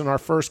guys, and our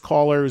first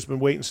caller who's been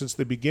waiting since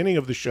the beginning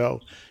of the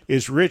show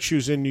is Rich,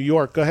 who's in New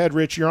York. Go ahead,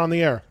 Rich. You're on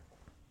the air.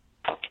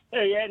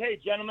 Hey, Ed. Hey,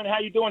 gentlemen. How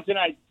you doing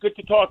tonight? Good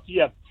to talk to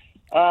you.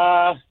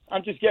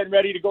 I'm just getting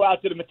ready to go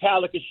out to the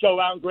Metallica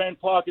show out in Grand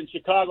Park in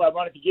Chicago. I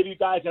wanted to give you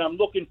guys, and I'm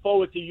looking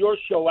forward to your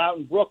show out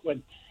in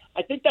Brooklyn.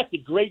 I think that's a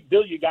great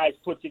bill you guys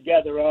put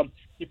together.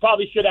 You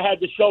probably should have had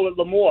the show at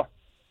Lemoore.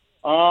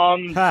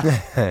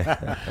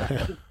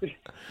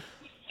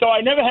 So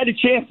I never had a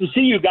chance to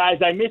see you guys.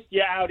 I missed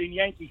you out in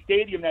Yankee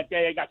Stadium that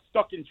day. I got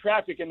stuck in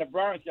traffic in the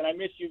Bronx, and I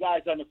missed you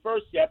guys on the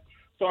first step.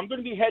 So I'm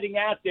going to be heading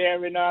out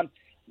there. And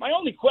my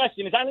only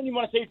question is, I don't even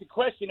want to say it's a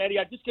question, Eddie.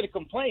 I'm just going to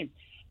complain.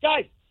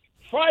 Guys,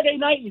 Friday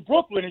night in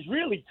Brooklyn is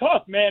really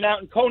tough, man, out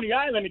in Coney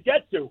Island to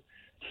get to.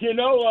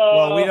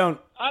 Well, we don't.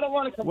 I don't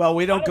want to. Well,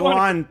 we don't go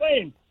on.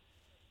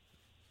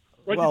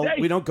 Well,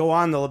 we don't go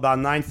on till about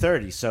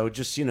 9:30. So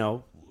just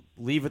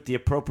leave at the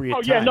appropriate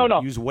time. Yeah,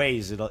 no. Use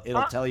Waze.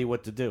 It'll tell you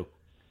what to do.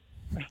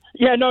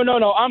 Yeah, no.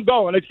 I'm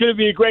going. It's going to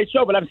be a great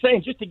show. But I'm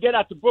saying just to get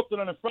out to Brooklyn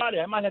on a Friday,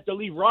 I might have to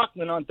leave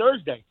Rockland on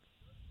Thursday.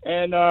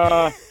 And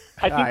I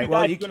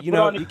think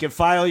you can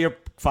file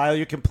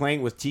your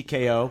complaint with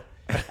TKO,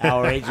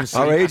 our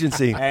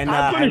agency. And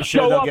I'm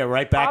sure they'll get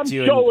right back to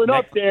you. I'm showing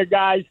up there,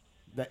 guys.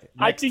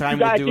 Next time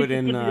we'll do it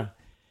in. I'm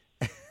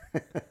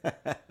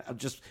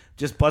just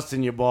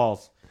busting your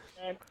balls.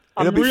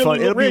 It'll be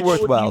fun. It'll be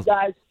worthwhile.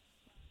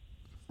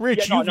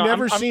 Rich, you've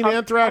never seen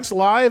Anthrax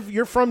live?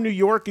 You're from New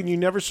York and you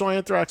never saw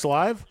Anthrax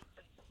live?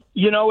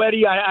 You know,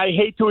 Eddie, I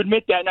hate to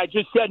admit that, and I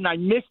just said, and I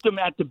missed them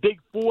at the Big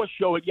Four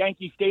show at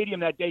Yankee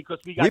Stadium that day because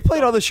we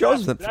played all the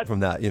shows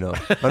from that, you know.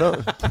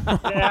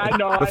 Yeah, I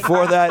know.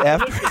 Before that,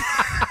 after.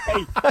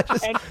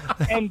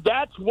 And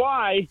that's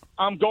why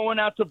I'm going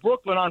out to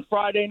Brooklyn on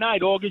Friday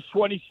night, August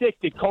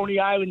 26th at Coney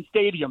Island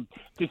Stadium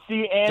to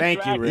see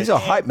Anthrax. Thank you, Rich. He's a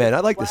hype man. I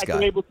like this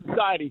guy.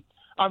 Society.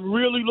 I'm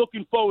really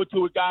looking forward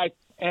to it, guys.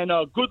 And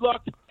good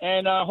luck,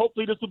 and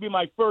hopefully this will be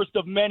my first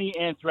of many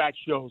Anthrax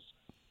shows.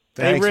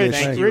 Thanks,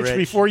 hey, Rich,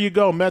 before you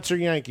go, Mets or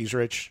Yankees,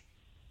 Rich?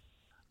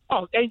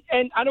 Oh,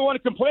 and I don't want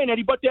to complain,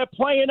 Eddie, but they're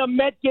playing a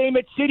Met game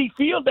at Citi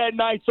Field that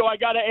night, so I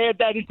got to add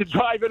that into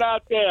driving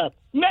out there.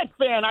 Met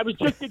fan. I was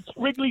just at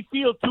Wrigley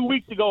Field 2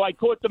 weeks ago. I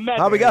caught the Mets.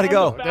 Oh, we got to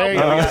go. There you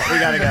go. We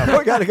got to go.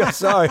 We got to go.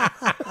 Sorry.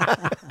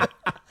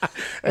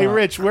 Hey,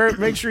 Rich,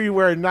 make sure you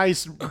wear a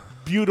nice,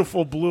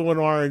 beautiful blue and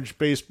orange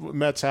base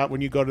Mets hat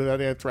when you go to that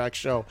Anthrax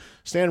show.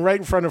 Stand right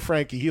in front of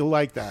Frankie. He'll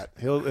like that.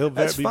 He'll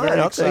be very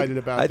excited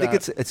about that. I think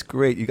it's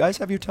great. You guys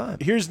have your time.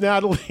 Here's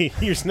Natalie.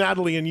 Here's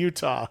Natalie in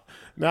Utah.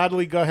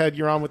 Natalie, go ahead.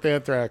 You're on with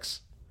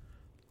Anthrax.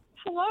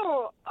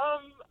 Hello.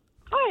 Hi.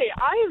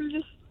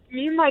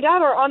 Me and my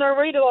dad are on our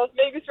way to Las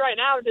Vegas right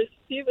now to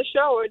see the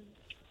show, and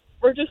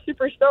we're just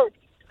super stoked.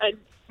 And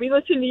we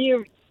listen to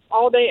you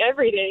all day,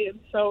 every day, and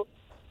so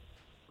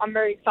I'm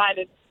very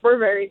excited. We're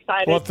very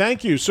excited. Well,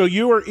 thank you. So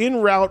you are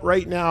en route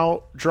right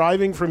now,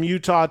 driving from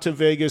Utah to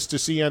Vegas to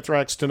see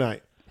Anthrax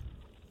tonight.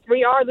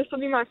 We are. This will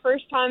be my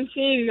first time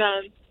seeing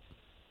them.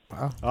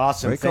 Wow.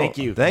 Awesome. Very Thank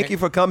cool. you. Thank you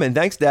for coming.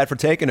 Thanks, Dad, for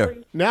taking her.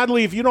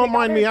 Natalie, if you don't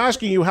mind me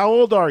asking you, how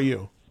old are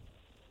you?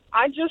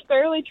 I just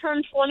barely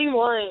turned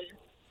 21.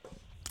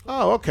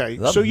 Oh, okay.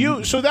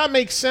 So that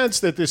makes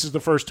sense that this is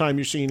the first time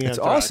you're seeing Anthrax.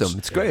 It's awesome.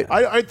 It's great.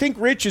 I think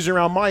Rich is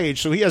around my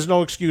age, so he has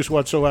no excuse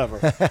whatsoever.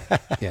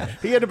 Yeah.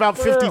 He had about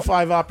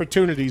 55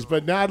 opportunities,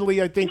 but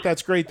Natalie, I think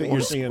that's great that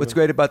you're seeing What's them.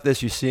 great about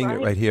this, you're seeing it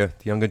right here.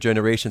 The younger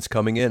generation's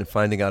coming in and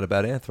finding out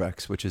about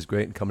Anthrax, which is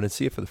great, and coming and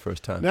see it for the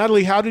first time.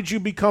 Natalie, how did you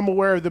become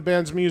aware of the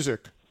band's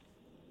music?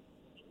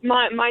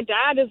 My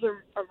dad is a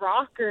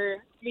rocker.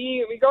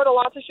 We go to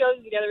lots of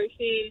shows together. We've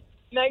seen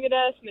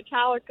Megadeth,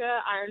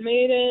 Metallica, Iron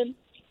Maiden.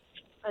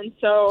 And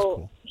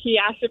so he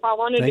asked if I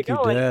wanted to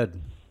go. Thank you, Dad.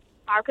 And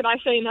how could I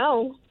say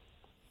no?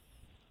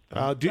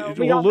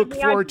 We'll look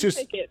forward to.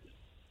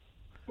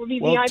 We'll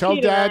be well, VIP tell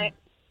Dad. tonight.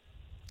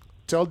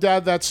 Tell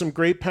Dad that's some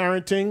great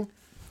parenting,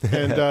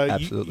 and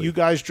you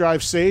guys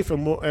drive safe,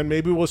 and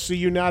maybe we'll see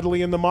you,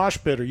 Natalie, in the mosh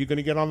pit. Are you going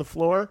to get on the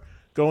floor,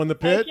 go in the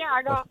pit? Yeah,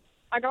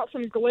 I got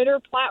some glitter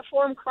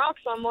platform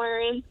Crocs I'm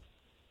wearing.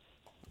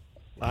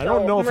 I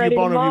don't know if you're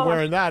going to be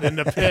wearing that in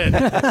the pit.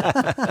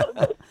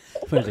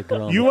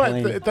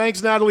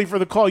 Thanks, Natalie, for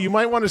the call. You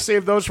might want to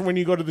save those for when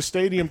you go to the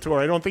stadium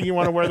tour. I don't think you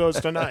want to wear those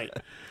tonight.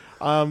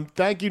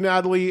 Thank you,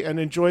 Natalie, and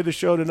enjoy the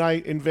show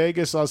tonight in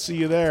Vegas. I'll see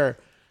you there.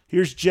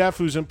 Here's Jeff,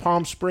 who's in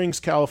Palm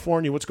Springs,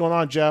 California. What's going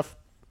on, Jeff?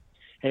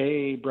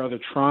 Hey, Brother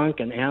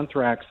Trunk and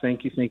Anthrax.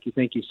 Thank you.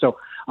 So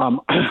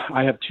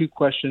I have two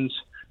questions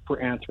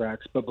for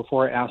Anthrax, but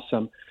before I ask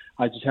them,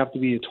 I just have to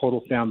be a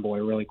total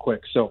fanboy really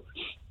quick. So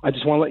I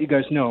just want to let you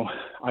guys know,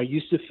 I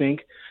used to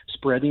think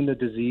Spreading the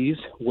Disease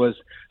was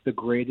the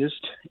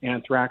greatest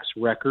Anthrax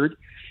record.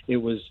 It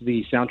was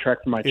the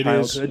soundtrack for my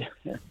childhood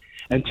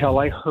until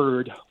I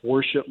heard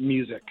Worship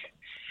Music.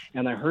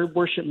 And I heard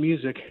Worship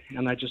Music,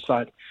 and I just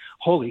thought,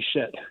 holy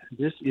shit,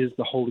 this is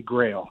the Holy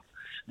Grail.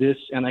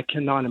 And I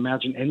cannot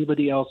imagine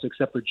anybody else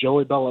except for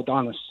Joey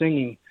Belladonna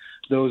singing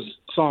those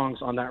songs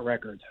on that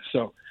record.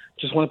 So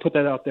just want to put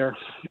that out there.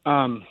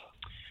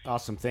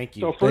 Awesome. Thank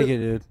you. So Thank you,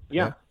 dude.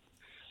 Yeah.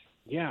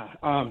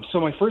 So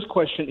my first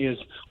question is,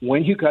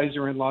 when you guys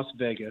are in Las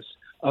Vegas,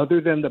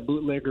 other than the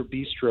Bootlegger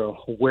Bistro,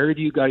 where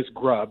do you guys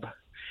grub?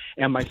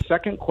 And my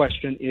second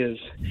question is,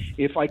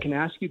 if I can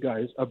ask you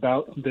guys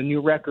about the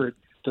new record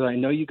that I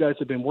know you guys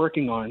have been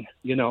working on,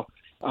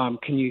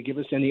 can you give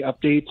us any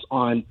updates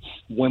on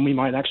when we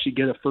might actually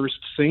get a first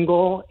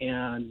single?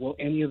 And will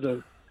any of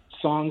the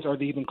songs, are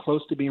they even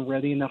close to being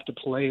ready enough to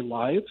play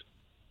live?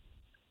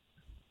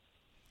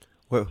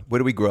 Where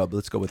do we grub?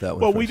 Let's go with that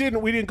one. Well,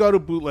 first. we didn't go to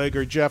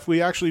Bootlegger, Jeff. We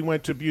actually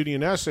went to Beauty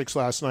in Essex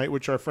last night,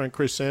 which our friend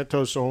Chris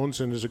Santos owns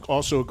and is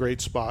also a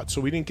great spot.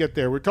 So we didn't get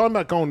there. We're talking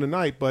about going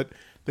tonight, but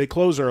they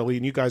close early,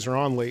 and you guys are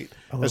on late.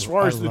 As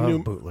far as the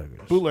new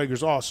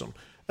Bootlegger's awesome.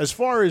 As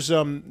far as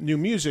new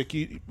music,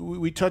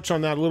 we touched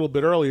on that a little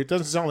bit earlier. It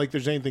doesn't sound like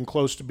there's anything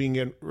close to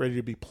being ready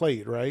to be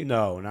played, right?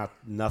 No,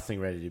 nothing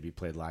ready to be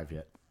played live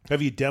yet.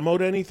 Have you demoed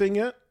anything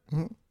yet?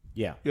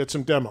 Yeah. You had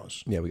some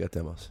demos. Yeah, we got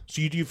demos.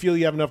 So do you feel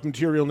you have enough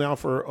material now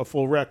for a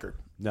full record?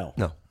 No.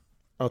 No.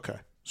 Okay.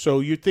 So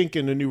you're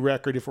thinking a new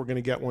record, if we're going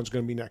to get one, is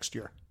going to be next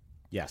year?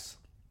 Yes.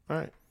 All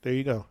right. There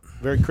you go.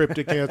 Very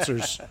cryptic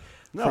answers.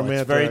 No, from it's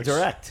Anthrax. very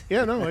direct.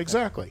 Yeah, no,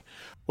 exactly.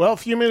 Well, a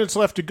few minutes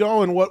left to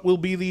go, and what will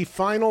be the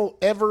final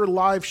ever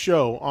live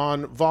show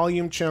on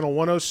Volume Channel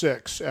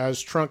 106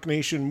 as Trunk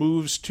Nation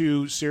moves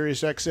to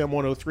Sirius XM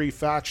 103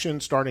 Faction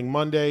starting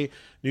Monday.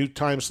 New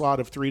time slot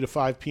of 3 to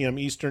 5 p.m.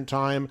 Eastern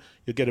Time.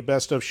 You'll get a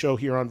best of show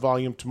here on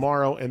Volume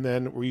tomorrow, and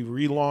then we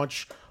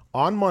relaunch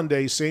on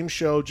Monday, same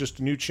show, just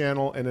a new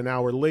channel, and an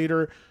hour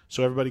later.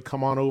 So everybody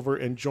come on over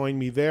and join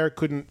me there.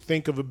 Couldn't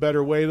think of a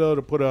better way, though,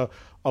 to put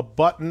a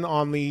button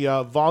on the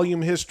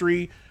Volume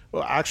history.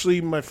 Well,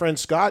 actually, my friend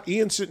Scott,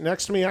 Ian sitting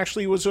next to me,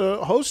 actually was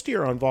a host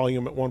here on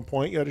Volume at one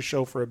point. You had a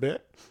show for a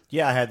bit.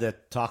 Yeah, I had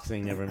that talk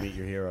thing, Never Meet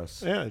Your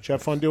Heroes. Yeah, did you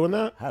have fun doing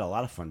that? I had a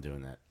lot of fun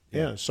doing that.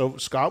 Yeah, so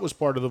Scott was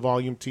part of the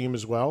Volume team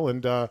as well,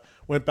 and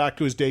went back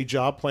to his day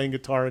job playing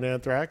guitar in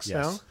Anthrax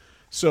now.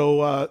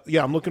 So,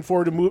 yeah, I'm looking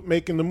forward to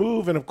making the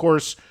move, and of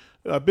course,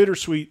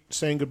 bittersweet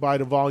saying goodbye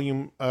to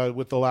Volume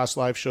with the last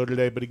live show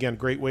today. But again,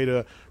 great way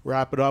to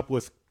wrap it up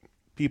with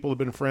people who have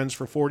been friends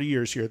for 40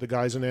 years here, the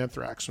guys in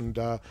Anthrax. And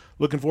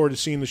looking forward to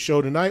seeing the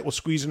show tonight. We'll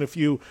squeeze in a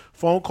few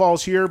phone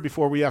calls here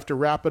before we have to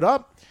wrap it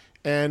up.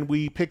 And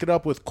we pick it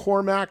up with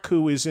Cormac,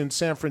 who is in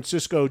San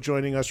Francisco,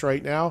 joining us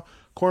right now.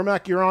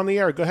 Cormac, you're on the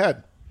air. Go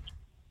ahead.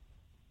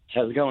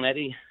 How's it going,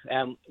 Eddie?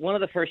 One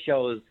of the first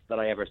shows that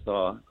I ever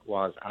saw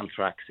was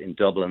Anthrax in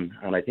Dublin,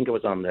 and I think it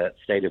was on the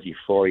State of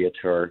Euphoria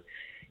tour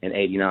in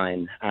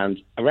 '89.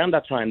 And around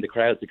that time, the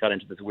crowds had got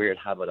into this weird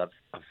habit of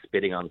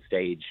spitting on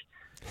stage.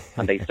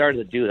 And they started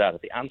to do that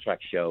at the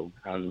Anthrax show.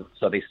 And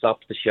so they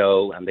stopped the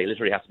show, and they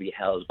literally have to be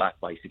held back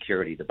by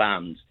security, the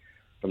band,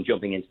 from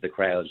jumping into the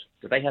crowd.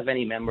 Do they have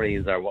any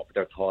memories, or what were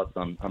their thoughts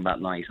on that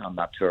night, on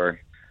that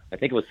tour? I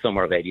think it was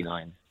summer of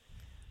 '89.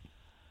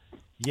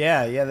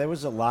 Yeah, there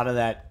was a lot of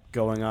that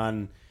going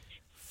on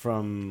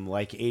from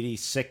like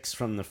 '86,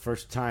 from the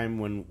first time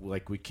when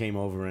like we came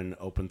over and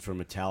opened for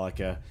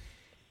Metallica,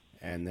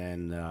 and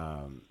then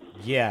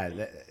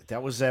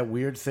that was that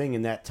weird thing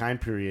in that time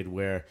period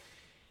where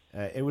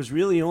it was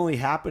really only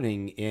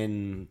happening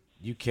in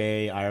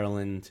UK,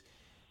 Ireland,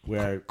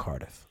 where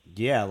Cardiff.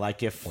 Yeah,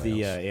 like if Wales.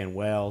 in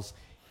Wales,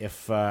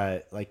 if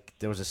like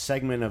there was a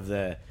segment of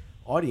the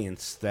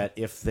audience that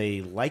if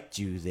they liked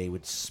you, they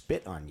would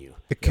spit on you.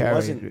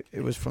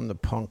 It was from the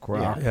punk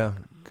rock. Yeah.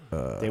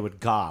 They would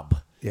gob.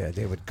 Yeah,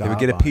 they would gob. They would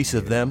get a piece on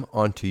of you. them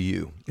onto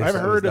you. I've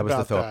heard that was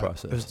about the thought that.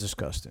 process. It was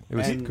disgusting. It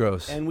was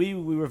gross. And we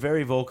were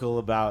very vocal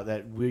about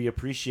that. We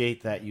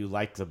appreciate that you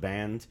like the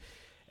band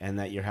and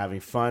that you're having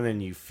fun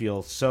and you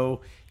feel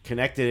so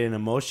connected and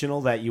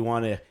emotional that you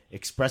want to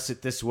express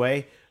it this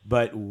way,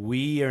 but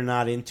we are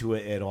not into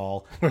it at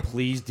all.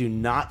 Please do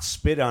not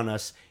spit on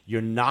us.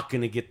 You're not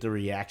going to get the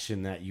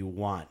reaction that you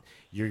want.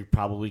 You're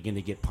probably going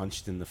to get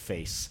punched in the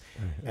face.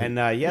 And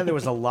there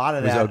was a lot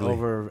of that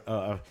over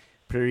a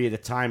period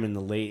of time in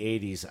the late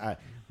 80s.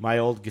 My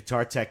old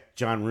guitar tech,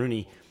 John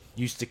Rooney,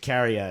 used to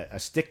carry a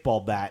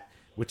stickball bat,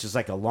 which is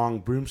like a long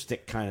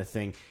broomstick kind of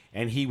thing,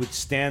 and he would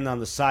stand on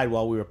the side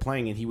while we were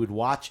playing, and he would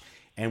watch,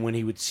 and when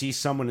he would see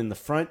someone in the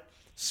front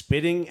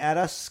spitting at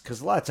us, because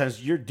a lot of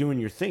times you're doing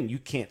your thing, you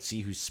can't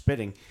see who's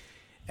spitting,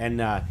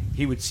 and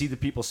he would see the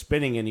people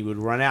spitting, and he would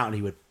run out, and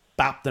he would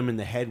bop them in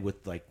the head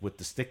with the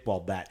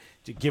stickball bat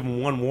to give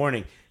them one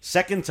warning.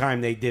 Second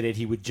time they did it,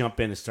 he would jump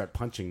in and start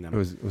punching them.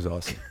 It was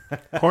awesome.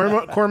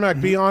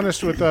 Cormac, be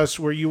honest with us.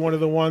 Were you one of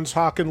the ones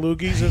hawking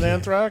loogies at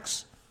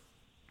Anthrax?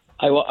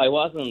 I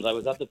wasn't. I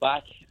was at the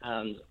back,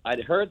 and I'd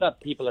heard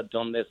that people had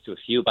done this to a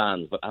few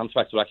bands, but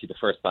Anthrax was actually the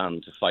first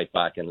band to fight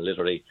back. And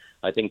literally,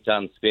 I think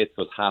Dan Spitz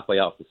was halfway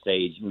off the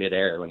stage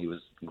midair when he was,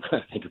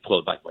 I think,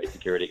 pulled back by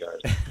security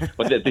guards.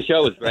 But the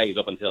show was great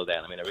up until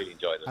then. I mean, I really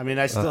enjoyed it. I mean,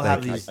 I still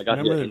have these.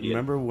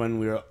 Remember when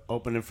we were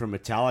opening for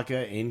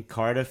Metallica in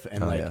Cardiff,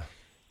 and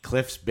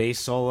Cliff's bass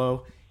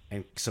solo,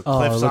 and so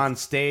Cliff's on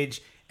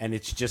stage, and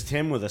it's just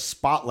him with a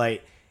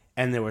spotlight.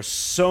 And there were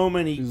so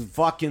many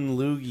fucking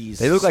loogies.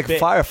 They looked like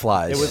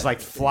fireflies. It was like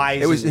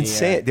flies. It was in the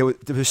insane. air.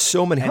 There was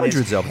so many, and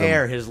hundreds of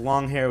them. His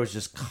long hair was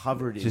just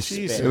covered in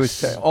spit. It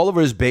was all over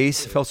his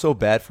bass. It felt so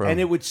bad for him. And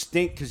it would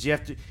stink because you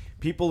have to.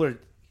 People are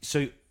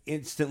so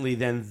instantly.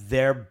 Then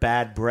their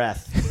bad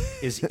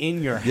breath is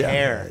in your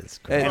hair,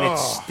 and it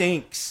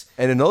stinks.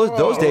 And in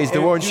those days,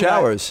 there weren't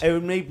showers. It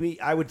would make me.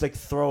 I would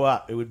throw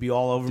up. It would be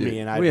all over me,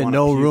 and we had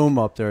no room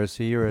up there,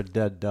 so you're a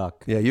dead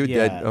duck. Yeah, you were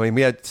dead. I mean,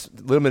 we had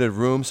limited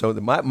room, so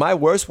my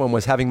worst one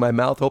was having my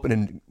mouth open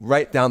and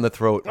right down the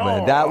throat.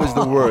 Man, that was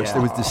the worst. It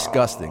was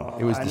disgusting.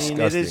 It was disgusting.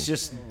 It is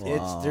just.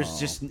 There's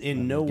just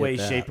in no way,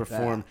 shape, or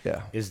form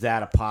is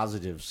that a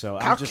positive. So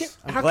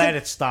I'm glad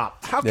it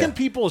stopped. How can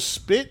people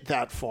spit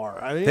that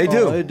far? I mean, they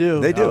do.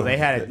 They do. They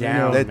had it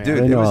down.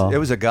 It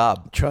was a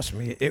gob. Trust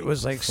me, it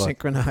was like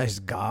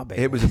synchronized gobbing.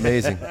 It was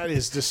amazing. That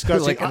is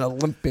disgusting. Like an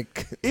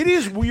Olympic. It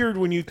is weird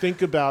when you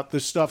think about the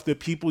stuff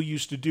that people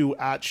used to do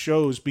at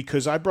shows,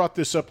 because I brought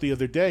this up the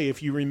other day.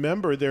 If you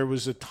remember, there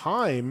was a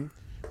time,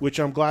 which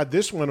I'm glad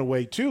this went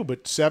away too,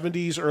 but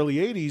 70s, early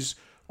 80s,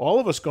 all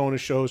of us going to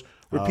shows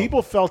where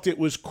people felt it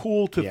was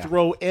cool to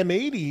throw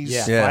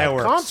M80s at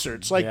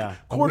concerts, like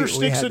quarter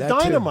sticks of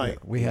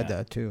dynamite. We had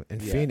that too in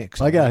Phoenix.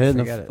 I got hit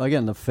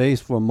in the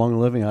face for Among the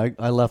Living.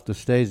 I left the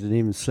stage, didn't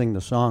even sing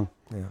the song.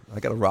 Yeah, I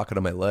got a rocket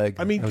on my leg.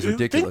 I mean, that was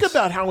ridiculous. think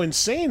about how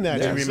insane that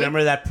is. Do you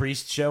remember that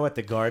Priest show at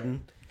the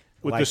Garden?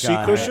 With the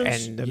seat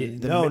cushions? And the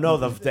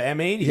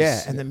M80s.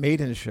 Yeah, and the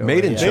Maiden show.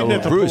 Maiden show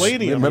at the Bruce.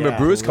 Palladium. Remember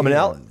Bruce coming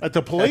out? At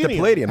the Palladium. At the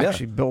Palladium, yeah.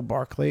 Actually, Bill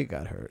Barclay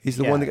got hurt. He's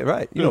the one that got,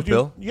 right. You know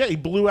Bill. Yeah, he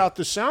blew out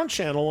the sound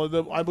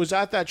channel. I was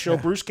at that show.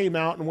 Bruce came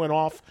out and went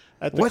off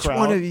at the Which crowd.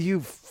 one of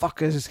you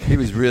fuckers? He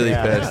was really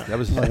pissed. That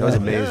was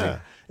amazing.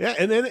 Yeah,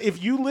 and then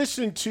if you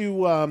listen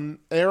to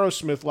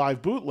Aerosmith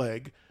live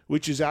bootleg,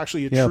 which is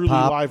actually a truly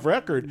live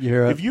record.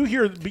 If you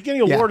hear the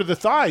beginning of Lord of the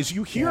Thighs,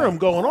 you hear him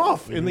going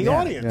off in the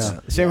audience.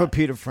 Same with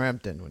Peter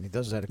Frampton when he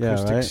does that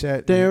acoustic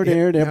set. There,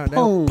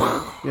 boom.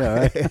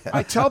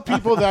 I tell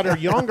people that are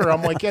younger,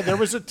 I'm like, there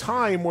was a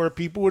time where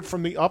people would,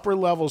 from the upper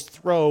levels,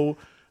 throw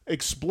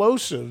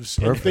explosives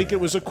and think it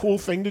was a cool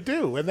thing to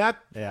do. And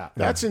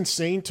that's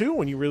insane, too,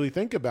 when you really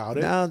think about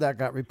it. Now that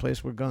got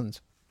replaced with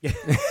guns.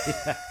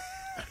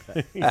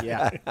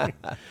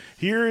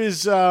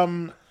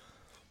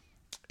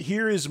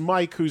 Here is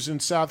Mike, who's in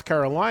South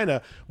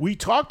Carolina. We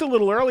talked a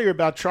little earlier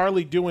about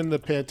Charlie doing the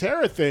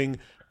Pantera thing,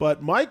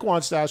 but Mike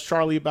wants to ask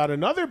Charlie about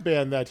another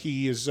band that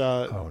he is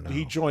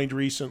he joined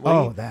recently.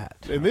 Oh, that.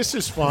 And this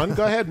is fun.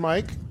 Go ahead,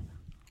 Mike.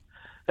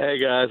 Hey,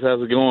 guys.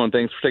 How's it going?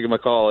 Thanks for taking my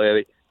call,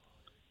 Eddie.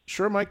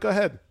 Sure, Mike. Go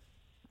ahead.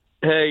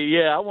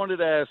 Hey, I wanted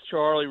to ask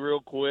Charlie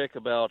real quick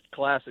about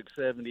Classic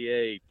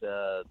 78,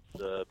 the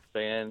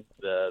band,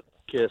 the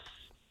Kiss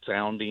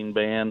sounding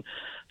band.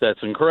 That's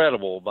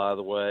incredible, by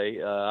the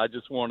way. I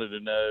just wanted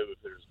to know if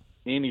there's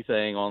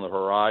anything on the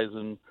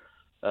horizon.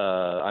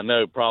 I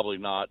know probably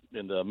not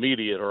in the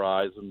immediate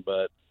horizon,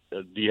 but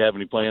do you have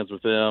any plans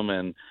with them?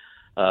 And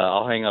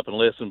I'll hang up and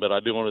listen, but I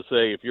do want to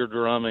say if you're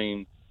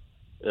drumming,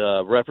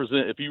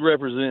 if you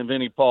represent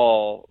Vinnie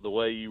Paul the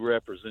way you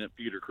represent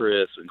Peter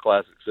Criss in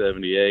Classic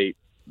 78,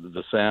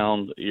 the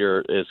sound,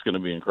 it's going to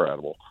be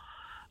incredible.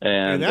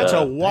 And that's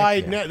a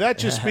wide net. That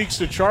just speaks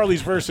to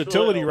Charlie's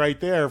versatility right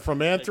there,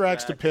 from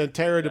Anthrax to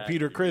Pantera to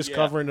Peter Criss,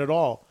 covering it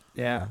all.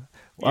 Yeah.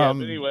 But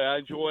anyway, I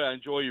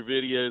enjoy your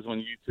videos on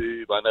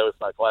YouTube. I know it's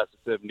not Classic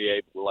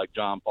 78, but like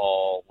John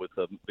Paul with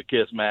the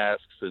Kiss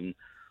masks and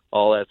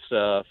all that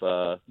stuff.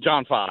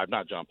 John 5,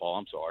 not John Paul.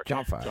 I'm sorry.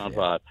 John 5. John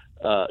 5.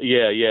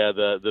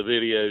 The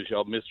videos,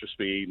 y'all, Mr.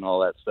 Speed and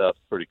all that stuff,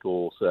 pretty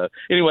cool. So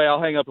anyway,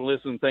 I'll hang up and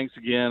listen. Thanks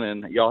again,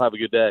 and y'all have a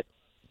good day.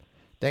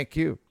 Thank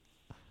you.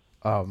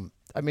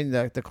 I mean,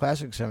 the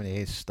Classic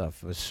 78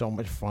 stuff was so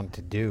much fun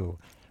to do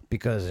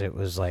because it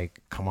was like,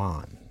 come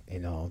on,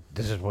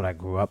 this is what I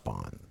grew up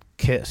on,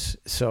 Kiss.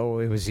 So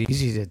it was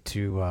easy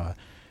to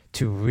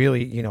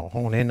really,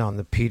 hone in on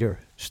the Peter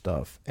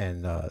stuff.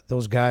 And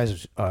those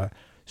guys are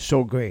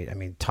so great. I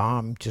mean,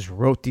 Tom just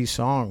wrote these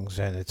songs,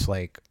 and it's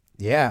like,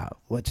 yeah,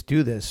 let's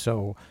do this.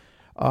 So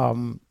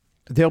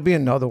there'll be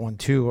another one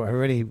too.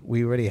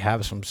 We already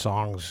have some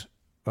songs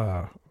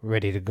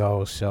ready to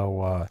go.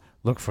 So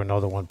look for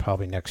another one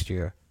probably next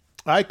year.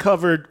 I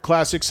covered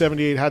Classic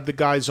 78, had the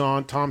guys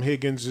on. Tom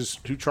Higgins is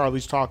who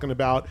Charlie's talking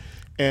about.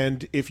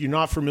 And if you're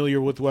not familiar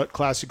with what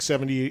Classic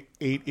 78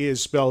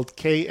 is, spelled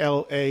KLASSIK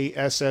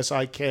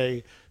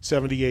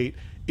 78,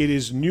 it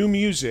is new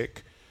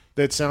music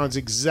that sounds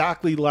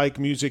exactly like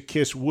music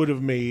Kiss would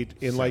have made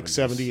in 70s. Like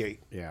 78.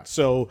 Yeah.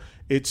 So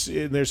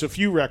there's a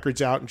few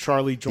records out, and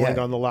Charlie joined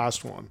on the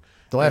last one.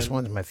 The last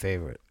one's my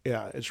favorite.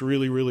 Yeah, it's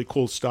really, really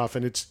cool stuff.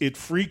 And it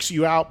freaks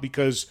you out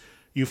because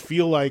you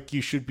feel like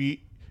you should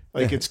be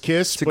like it's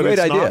Kiss, but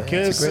it's not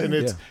Kiss,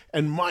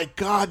 and my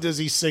God, does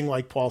he sing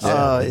like Paul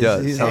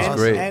Simon? He sounds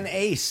great. And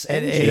Ace,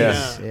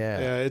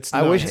 yeah. It's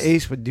I wish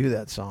Ace would do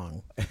that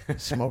song,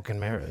 "Smoke and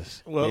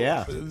Mirrors."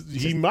 Well,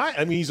 he might.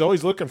 I mean, he's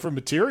always looking for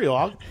material.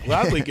 I'll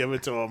gladly give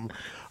it to him.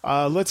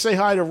 Let's say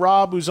hi to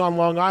Rob, who's on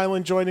Long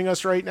Island, joining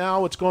us right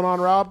now. What's going on,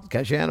 Rob?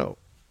 Casiano.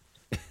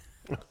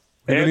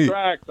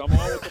 Anthrax, I'm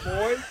on with the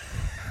boys.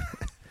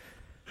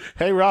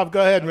 Hey, Rob,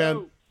 go ahead,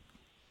 man.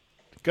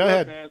 Go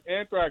ahead. Man.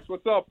 Anthrax,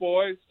 what's up,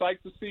 boys?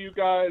 Psyched to see you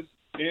guys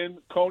in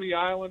Coney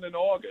Island in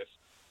August.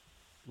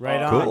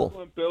 Right on. Cool.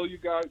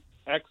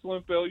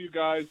 Excellent bill you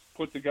guys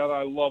put together.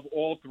 I love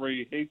all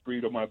three.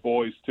 Hatebreed are my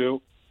boys,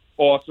 too.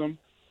 Awesome.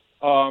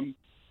 Lifelong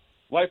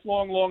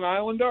Long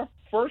Islander.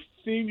 First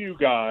seen you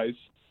guys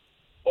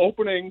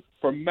opening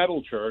for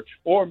Metal Church,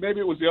 or maybe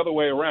it was the other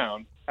way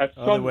around, at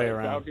Sunday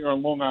out here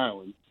on Long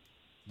Island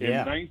in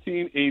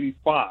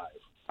 1985.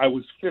 I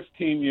was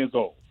 15 years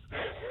old.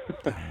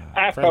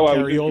 That's how I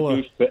was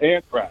introduced to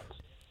Anthrax.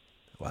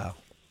 Wow.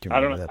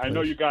 I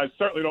know you guys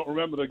certainly don't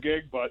remember the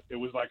gig, but it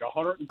was like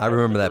 100. I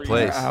remember that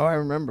place. How I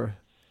remember.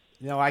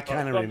 No, I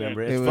kind of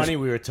remember. It's funny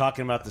we were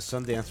talking about the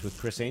Sundance with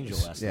Chris Angel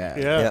last night.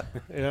 Yeah.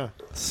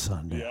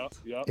 Sundance.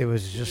 Yeah. It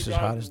was just as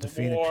hot as the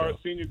Phoenix show.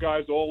 Seen you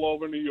guys all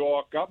over New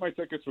York. Got my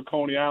tickets for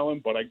Coney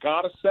Island, but I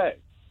gotta say,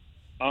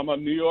 I'm a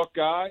New York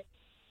guy.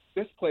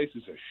 This place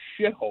is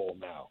a shithole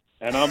now,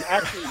 and I'm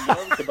actually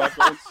nervous about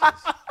going.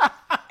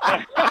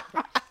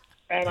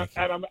 And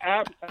I'm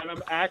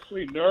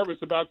actually nervous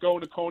about going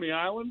to Coney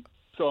Island,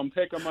 so I'm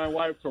taking my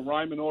wife to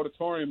Ryman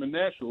Auditorium in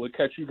Nashville to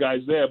catch you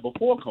guys there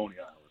before Coney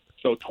Island.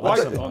 So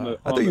twice on the.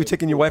 I thought you were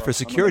taking your wife for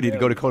security to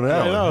go to Coney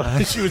Island. I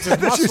know. She was his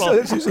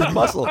muscle. She's his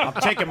muscle. I'm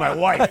taking my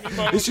wife.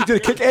 She's going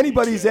to kick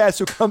anybody's ass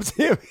who comes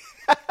here.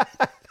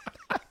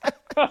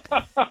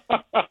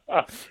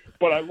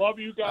 But I love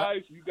you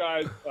guys. You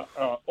guys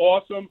are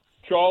awesome.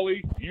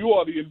 Charlie, you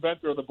are the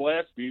inventor of the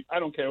blast beat. I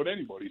don't care what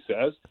anybody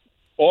says.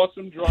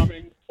 Awesome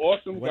drumming,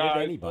 awesome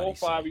guys. All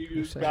five of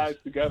you guys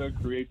together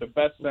create the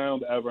best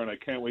sound ever, and I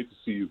can't wait to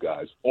see you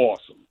guys.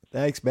 Awesome.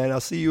 Thanks, man.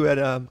 I'll see you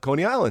at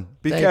Coney Island.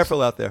 Be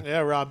careful out there. Yeah,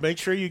 Rob. Make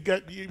sure you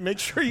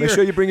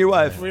bring your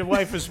wife. Your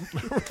wife is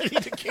ready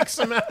to kick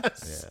some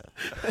ass.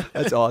 Yeah.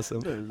 That's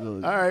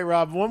awesome. All right,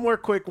 Rob. One more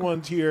quick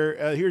one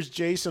here. Here's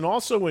Jason,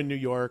 also in New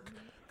York.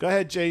 Go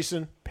ahead,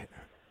 Jason.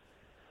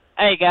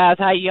 Hey guys,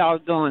 how y'all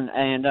doing?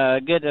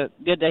 And good to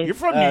You're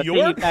from New see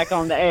York? you back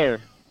on the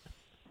air.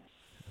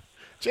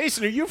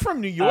 Jason, are you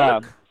from New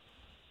York?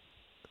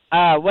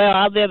 Well,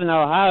 I live in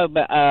Ohio,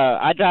 but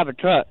I drive a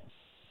truck.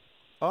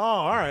 Oh,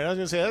 all right. I was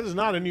gonna say that is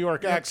not a New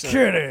York accent.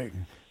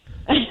 Kidding.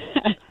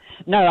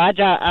 No,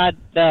 I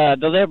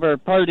deliver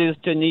produce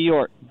to New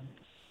York.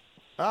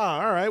 Oh,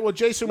 all right. Well,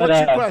 Jason, But,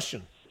 what's your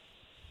question?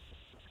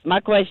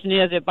 My question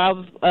is, if I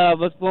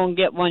was going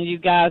to get one of you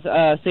guys'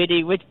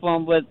 CD, which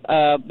one would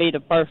be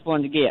the first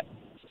one to get?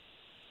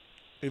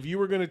 If you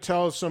were going to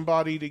tell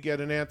somebody to get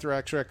an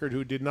Anthrax record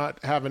who did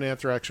not have an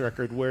Anthrax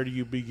record, where do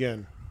you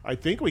begin? I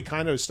think we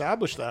kind of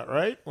established that,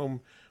 right?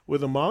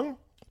 With Among?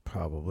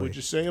 Probably. Would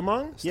you say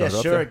Among? Yeah,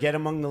 sure. Get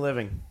Among the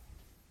Living.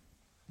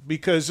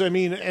 Because, I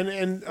mean,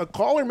 and a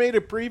caller made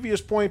a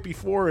previous point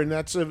before, and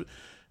that's a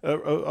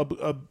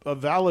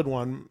valid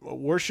one.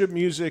 Worship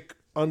music,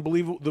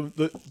 unbelievable.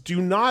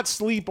 Do not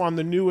sleep on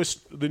the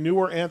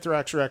newer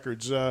Anthrax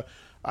records.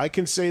 I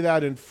can say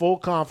that in full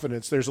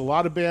confidence. There's a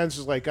lot of bands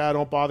that's like,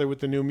 don't bother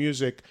with the new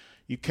music.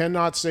 You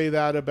cannot say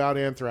that about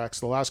Anthrax.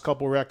 The last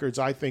couple records,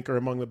 I think, are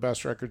among the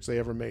best records they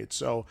ever made.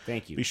 So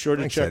thank you. Be sure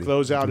to check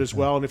those out as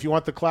well. And if you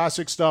want the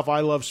classic stuff, I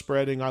love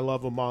Spreading. I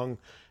love Among.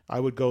 I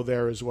would go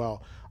there as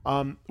well.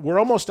 We're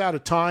almost out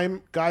of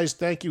time. Guys,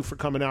 thank you for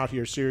coming out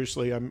here.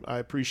 Seriously, I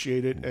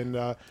appreciate it.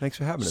 And thanks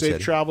for having us, Safe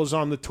Eddie. travels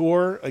on the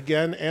tour.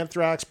 Again,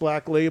 Anthrax,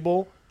 Black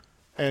Label,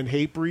 and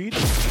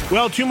Hatebreed.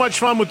 Well, too much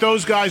fun with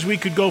those guys. We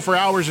could go for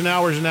hours and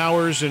hours and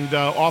hours, and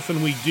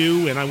often we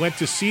do. And I went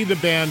to see the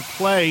band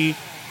play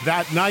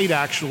that night,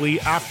 actually,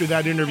 after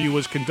that interview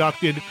was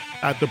conducted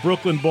at the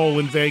Brooklyn Bowl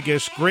in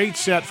Vegas. Great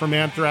set from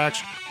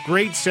Anthrax.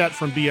 Great set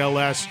from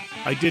BLS.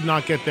 I did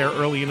not get there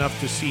early enough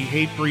to see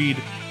Hatebreed,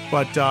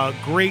 but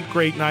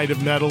great night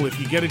of metal. If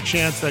you get a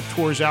chance, that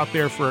tour's out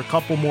there for a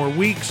couple more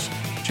weeks,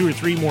 2 or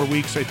 3 more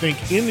weeks, I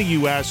think, in the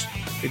U.S.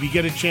 If you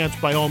get a chance,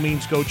 by all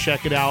means, go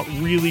check it out.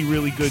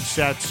 Really good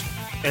sets,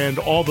 and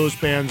all those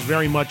bands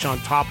very much on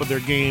top of their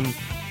game.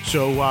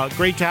 So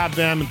great to have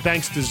them, and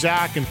thanks to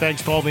Zakk, and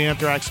thanks to all the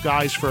Anthrax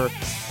guys for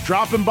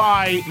dropping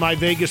by my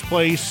Vegas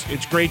place.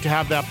 It's great to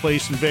have that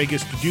place in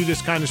Vegas to do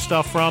this kind of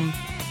stuff from.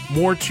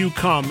 More to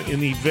come in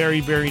the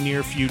very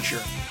near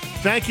future.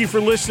 Thank you for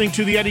listening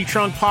to the Eddie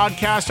Trunk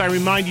Podcast. I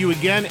remind you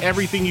again,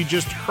 everything you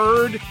just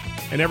heard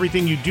and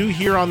everything you do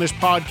hear on this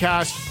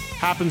podcast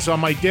happens on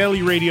my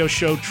daily radio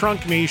show,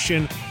 Trunk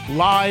Nation,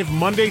 live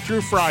Monday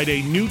through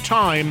Friday, new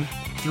time,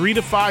 3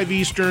 to 5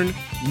 Eastern,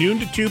 noon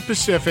to 2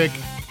 Pacific,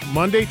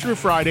 Monday through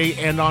Friday,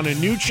 and on a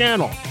new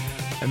channel.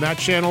 And that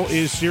channel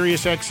is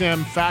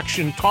SiriusXM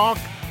Faction Talk,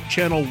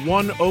 channel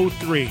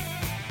 103.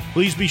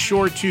 Please be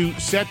sure to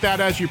set that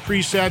as your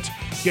presets.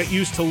 Get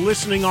used to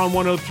listening on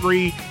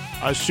 103.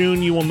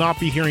 Soon you will not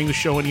be hearing the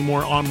show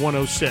anymore on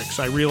 106.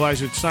 I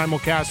realize it's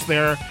simulcast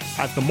there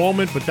at the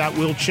moment, but that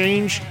will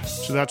change.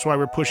 So that's why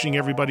we're pushing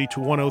everybody to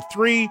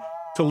 103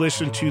 to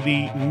listen to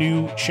the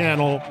new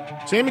channel.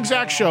 Same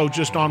exact show,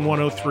 just on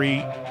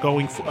 103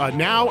 going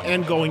now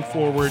and going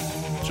forward.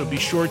 So be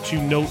sure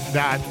to note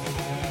that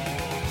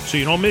so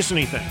you don't miss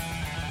anything.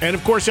 And,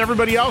 of course,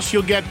 everybody else,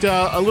 you'll get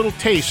a little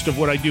taste of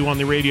what I do on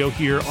the radio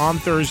here on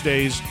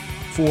Thursdays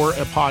for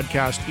a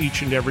podcast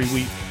each and every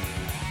week.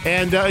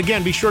 And,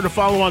 again, be sure to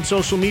follow on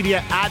social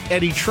media at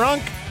Eddie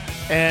Trunk.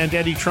 And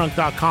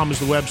EddieTrunk.com is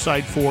the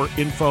website for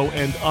info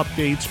and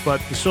updates.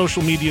 But the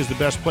social media is the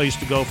best place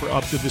to go for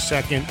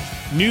up-to-the-second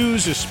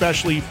news,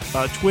 especially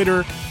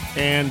Twitter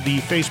and the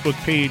Facebook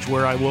page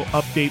where I will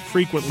update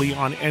frequently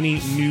on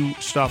any new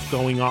stuff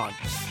going on.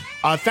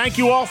 Thank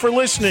you all for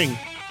listening.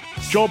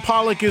 Joel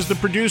Pollack is the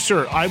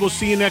producer. I will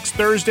see you next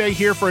Thursday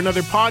here for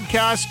another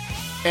podcast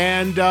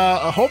and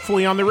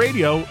hopefully on the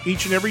radio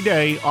each and every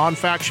day on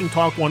Faction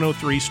Talk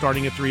 103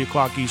 starting at 3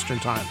 o'clock Eastern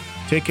Time.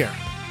 Take care.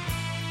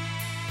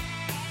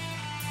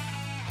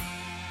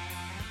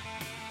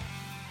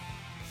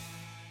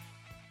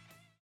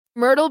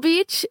 Myrtle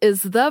Beach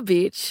is the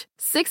beach.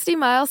 60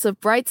 miles of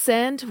bright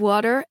sand,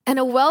 water, and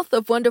a wealth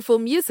of wonderful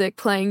music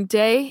playing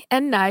day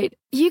and night.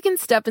 You can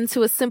step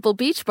into a simple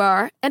beach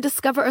bar and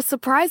discover a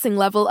surprising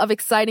level of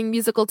exciting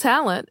musical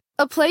talent.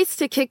 A place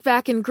to kick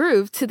back and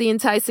groove to the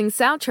enticing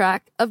soundtrack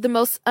of the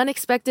most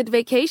unexpected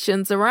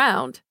vacations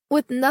around.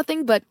 With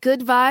nothing but good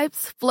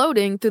vibes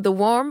floating through the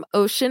warm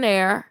ocean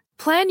air.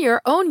 Plan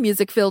your own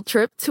music-filled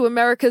trip to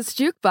America's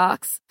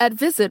Jukebox at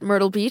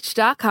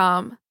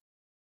visitmyrtlebeach.com.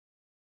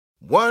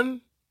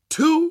 1,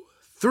 2,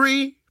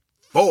 3,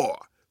 4.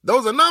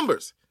 Those are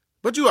numbers.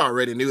 But you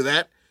already knew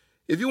that.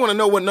 If you want to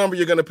know what number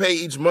you're going to pay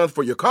each month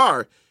for your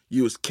car,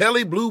 use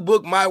Kelley Blue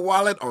Book My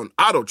Wallet on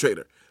Auto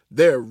Trader.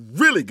 They're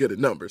really good at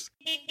numbers.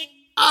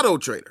 Auto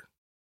Trader.